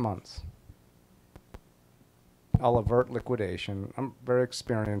 6 months. I'll avert liquidation. I'm a very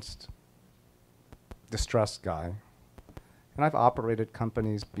experienced, distressed guy. And I've operated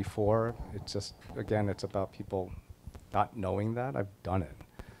companies before. It's just, again, it's about people not knowing that. I've done it.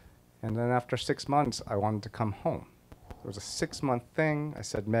 And then after 6 months, I wanted to come home. It was a 6-month thing. I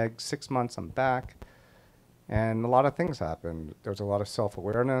said, Meg, 6 months, I'm back. And a lot of things happened. There was a lot of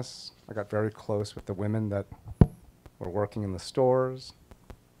self-awareness. I got very close with the women that were working in the stores.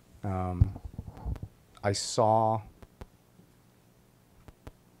 I saw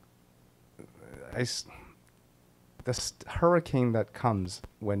this hurricane that comes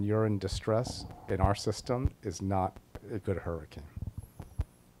when you're in distress in our system is not a good hurricane.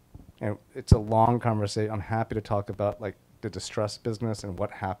 And it's a long conversation. I'm happy to talk about like the distress business and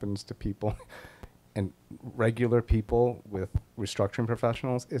what happens to people and regular people with restructuring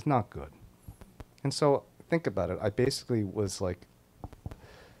professionals is not good. And so think about it. I basically was like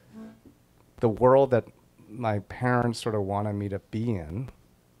the world that my parents sort of wanted me to be in.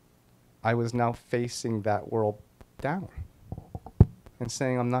 I was now facing that world down and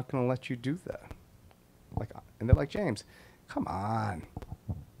saying, I'm not going to let you do that. And they're like, James, come on.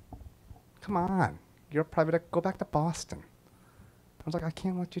 You're a private, go back to Boston. I was like, I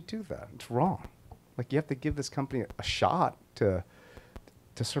can't let you do that. It's wrong. Like, you have to give this company a shot to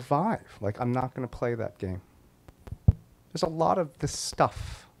survive. Like, I'm not going to play that game. There's a lot of this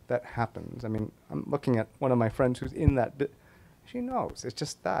stuff that happens. I mean, I'm looking at one of my friends who's in that bit. She knows. It's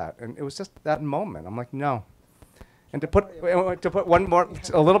just that. And it was just that moment. I'm like, no. And to put one more,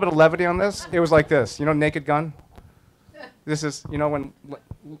 a little bit of levity on this, it was like this. You know, Naked Gun? This is, when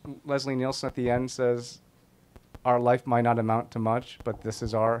Leslie Nielsen at the end says, our life might not amount to much, but this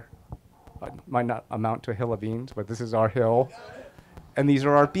is might not amount to a hill of beans, but this is our hill. And these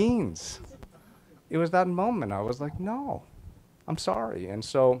are our beans. It was that moment. I was like, no, I'm sorry. And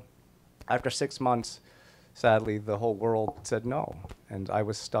so after 6 months, sadly, the whole world said no. And I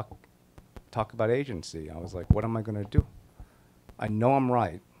was stuck. Talk about agency. I was like, what am I going to do? I know I'm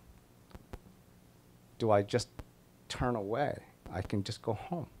right. Do I just turn away? I can just go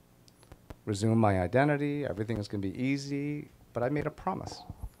home. Resume my identity. Everything is going to be easy. But I made a promise.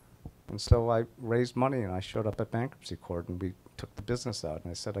 And so I raised money and I showed up at bankruptcy court and we took the business out.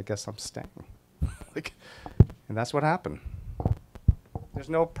 And I said, I guess I'm staying. And that's what happened. There's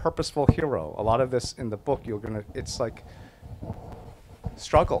no purposeful hero. A lot of this in the book, it's like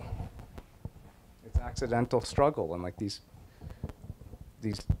struggle. It's accidental struggle and like these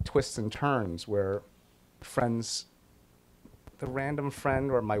twists and turns where friends, the random friend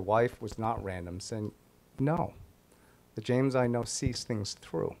or my wife was not random, saying, no, the James I know sees things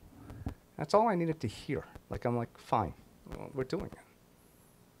through. That's all I needed to hear. Like, I'm like, fine, we're doing it.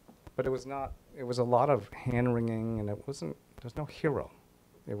 But it was a lot of hand-wringing and there's no hero.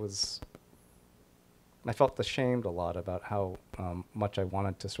 I felt ashamed a lot about how much I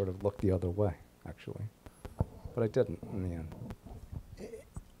wanted to sort of look the other way, actually. But I didn't in the end.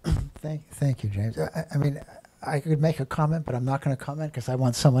 Thank you, James. I mean, I could make a comment, but I'm not going to comment because I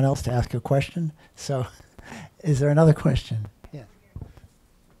want someone else to ask a question. So is there another question? Yeah.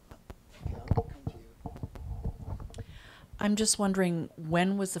 I'm just wondering,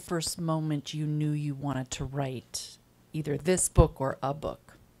 when was the first moment you knew you wanted to write either this book or a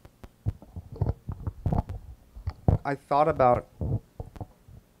book? I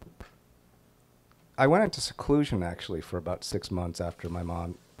went into seclusion actually for about 6 months after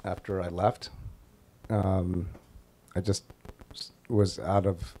I left. I just was out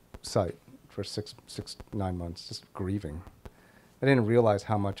of sight for 9 months, just grieving. I didn't realize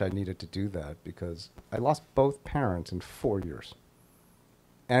how much I needed to do that because I lost both parents in 4 years.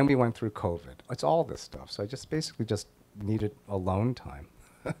 And we went through COVID. It's all this stuff. So I just basically just needed alone time.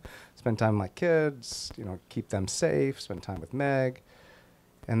 Spend time with my kids, you know, keep them safe, spend time with Meg.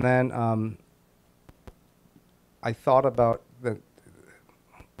 And then I thought about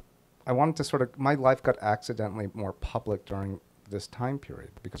I wanted to sort of, my life got accidentally more public during this time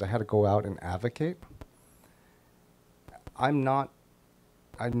period because I had to go out and advocate. I've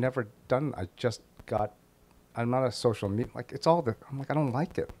never done, I'm not a social media, like it's all I'm like, I don't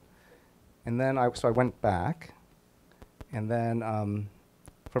like it. And then so I went back, and then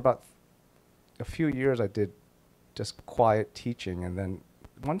for about a few years I did just quiet teaching, and then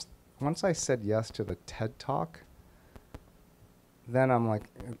once I said yes to the TED Talk, then I'm like,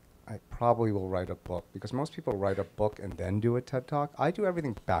 I probably will write a book, because most people write a book and then do a TED Talk. I do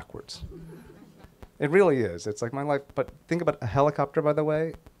everything backwards. It really is. It's like my life. But think about a helicopter, by the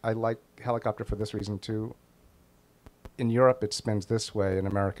way. I like helicopter for this reason too. In Europe, it spins this way. In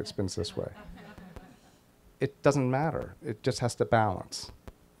America, it spins this way. It doesn't matter. It just has to balance.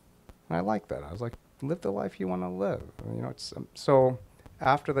 And I like that. I was like, live the life you want to live. You know, it's so.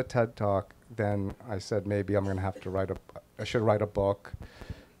 After the TED Talk, then I said maybe I'm going to have to I should write a book,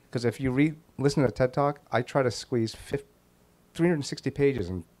 because if you listen to the TED Talk, I try to squeeze 360 pages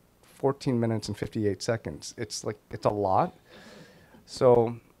in 14 minutes and 58 seconds. It's like, it's a lot.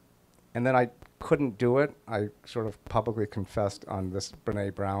 So, and then I couldn't do it. I sort of publicly confessed on this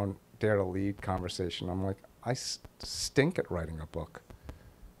Brene Brown Dare to Lead conversation. I'm like, I stink at writing a book. I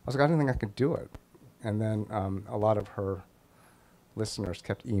was like, I didn't think I could do it. And then a lot of her listeners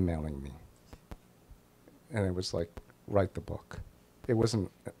kept emailing me. And it was like, write the book. It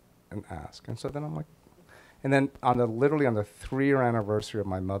wasn't an ask. And so then I'm like, and then literally on the 3-year anniversary of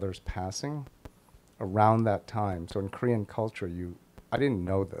my mother's passing, around that time, so in Korean culture, I didn't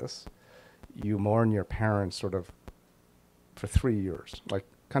know this, you mourn your parents sort of for 3 years, like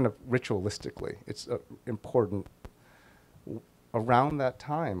kind of ritualistically. It's important. Around that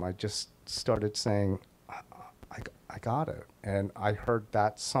time, I just started saying, I got it. And I heard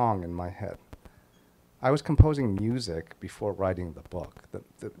that song in my head. I was composing music before writing the book.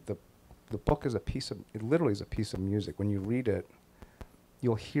 The book is it literally is a piece of music. When you read it,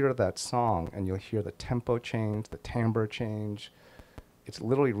 you'll hear that song and you'll hear the tempo change, the timbre change. It's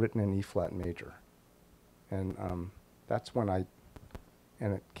literally written in E flat major. And that's when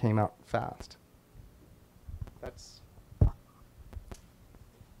and it came out fast.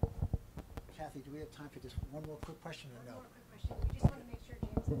 Kathy, do we have time for just one more quick question or no? One more quick question. We just want to make sure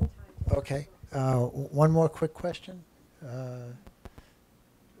James has time. Okay. One more quick question.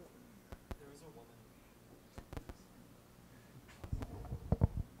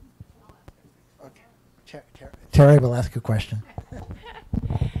 Okay. Terry will ask a question.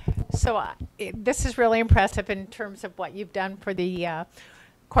 So this is really impressive in terms of what you've done for the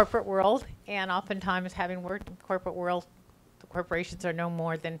corporate world, and oftentimes having worked in the corporate world, the corporations are no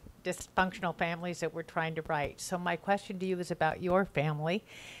more than dysfunctional families that we're trying to right. So my question to you is about your family,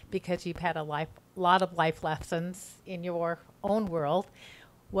 because you've had a lot of life lessons in your own world.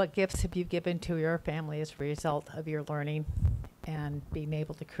 What gifts have you given to your family as a result of your learning and being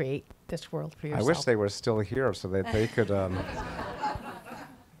able to create this world for yourself? I wish they were still here so that they could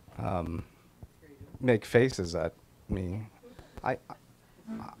make faces at me.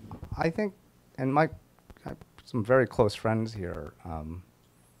 I think, and I have some very close friends here.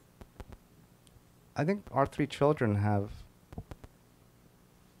 I think our 3 children have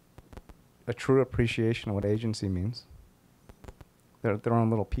a true appreciation of what agency means. They're their own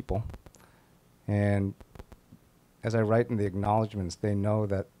little people. And as I write in the acknowledgments, they know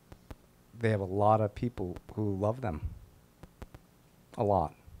that they have a lot of people who love them. A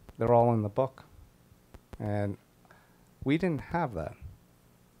lot. They're all in the book. And we didn't have that.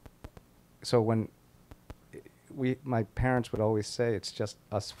 So when my parents would always say, it's just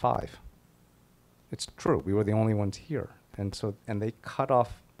us 5. It's true. We were the only ones here. And they cut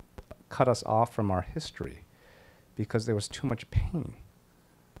us off from our history because there was too much pain.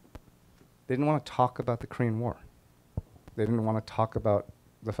 They didn't want to talk about the Korean War. They didn't want to talk about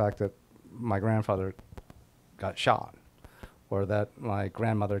the fact that my grandfather got shot, or that my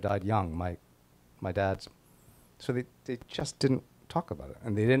grandmother died young, my dad's. So they just didn't talk about it.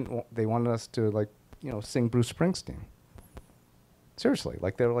 And they wanted us to sing Bruce Springsteen. Seriously,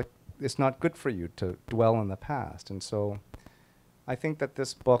 they were like, it's not good for you to dwell in the past. And so I think that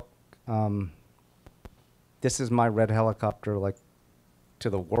this book, this is my red helicopter, to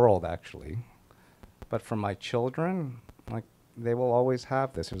the world, actually. But for my children, they will always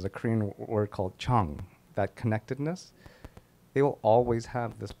have this. There's a Korean word called chang, that connectedness. They will always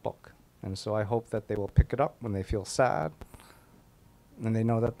have this book. And so I hope that they will pick it up when they feel sad, And they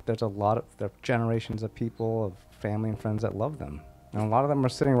know that there's a lot of, there are generations of people, of family and friends that love them. And a lot of them are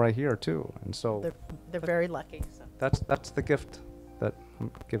sitting right here too. And so They're very lucky. So. that's the gift that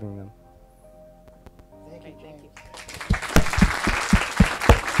I'm giving them. Thank you, Thank you. James.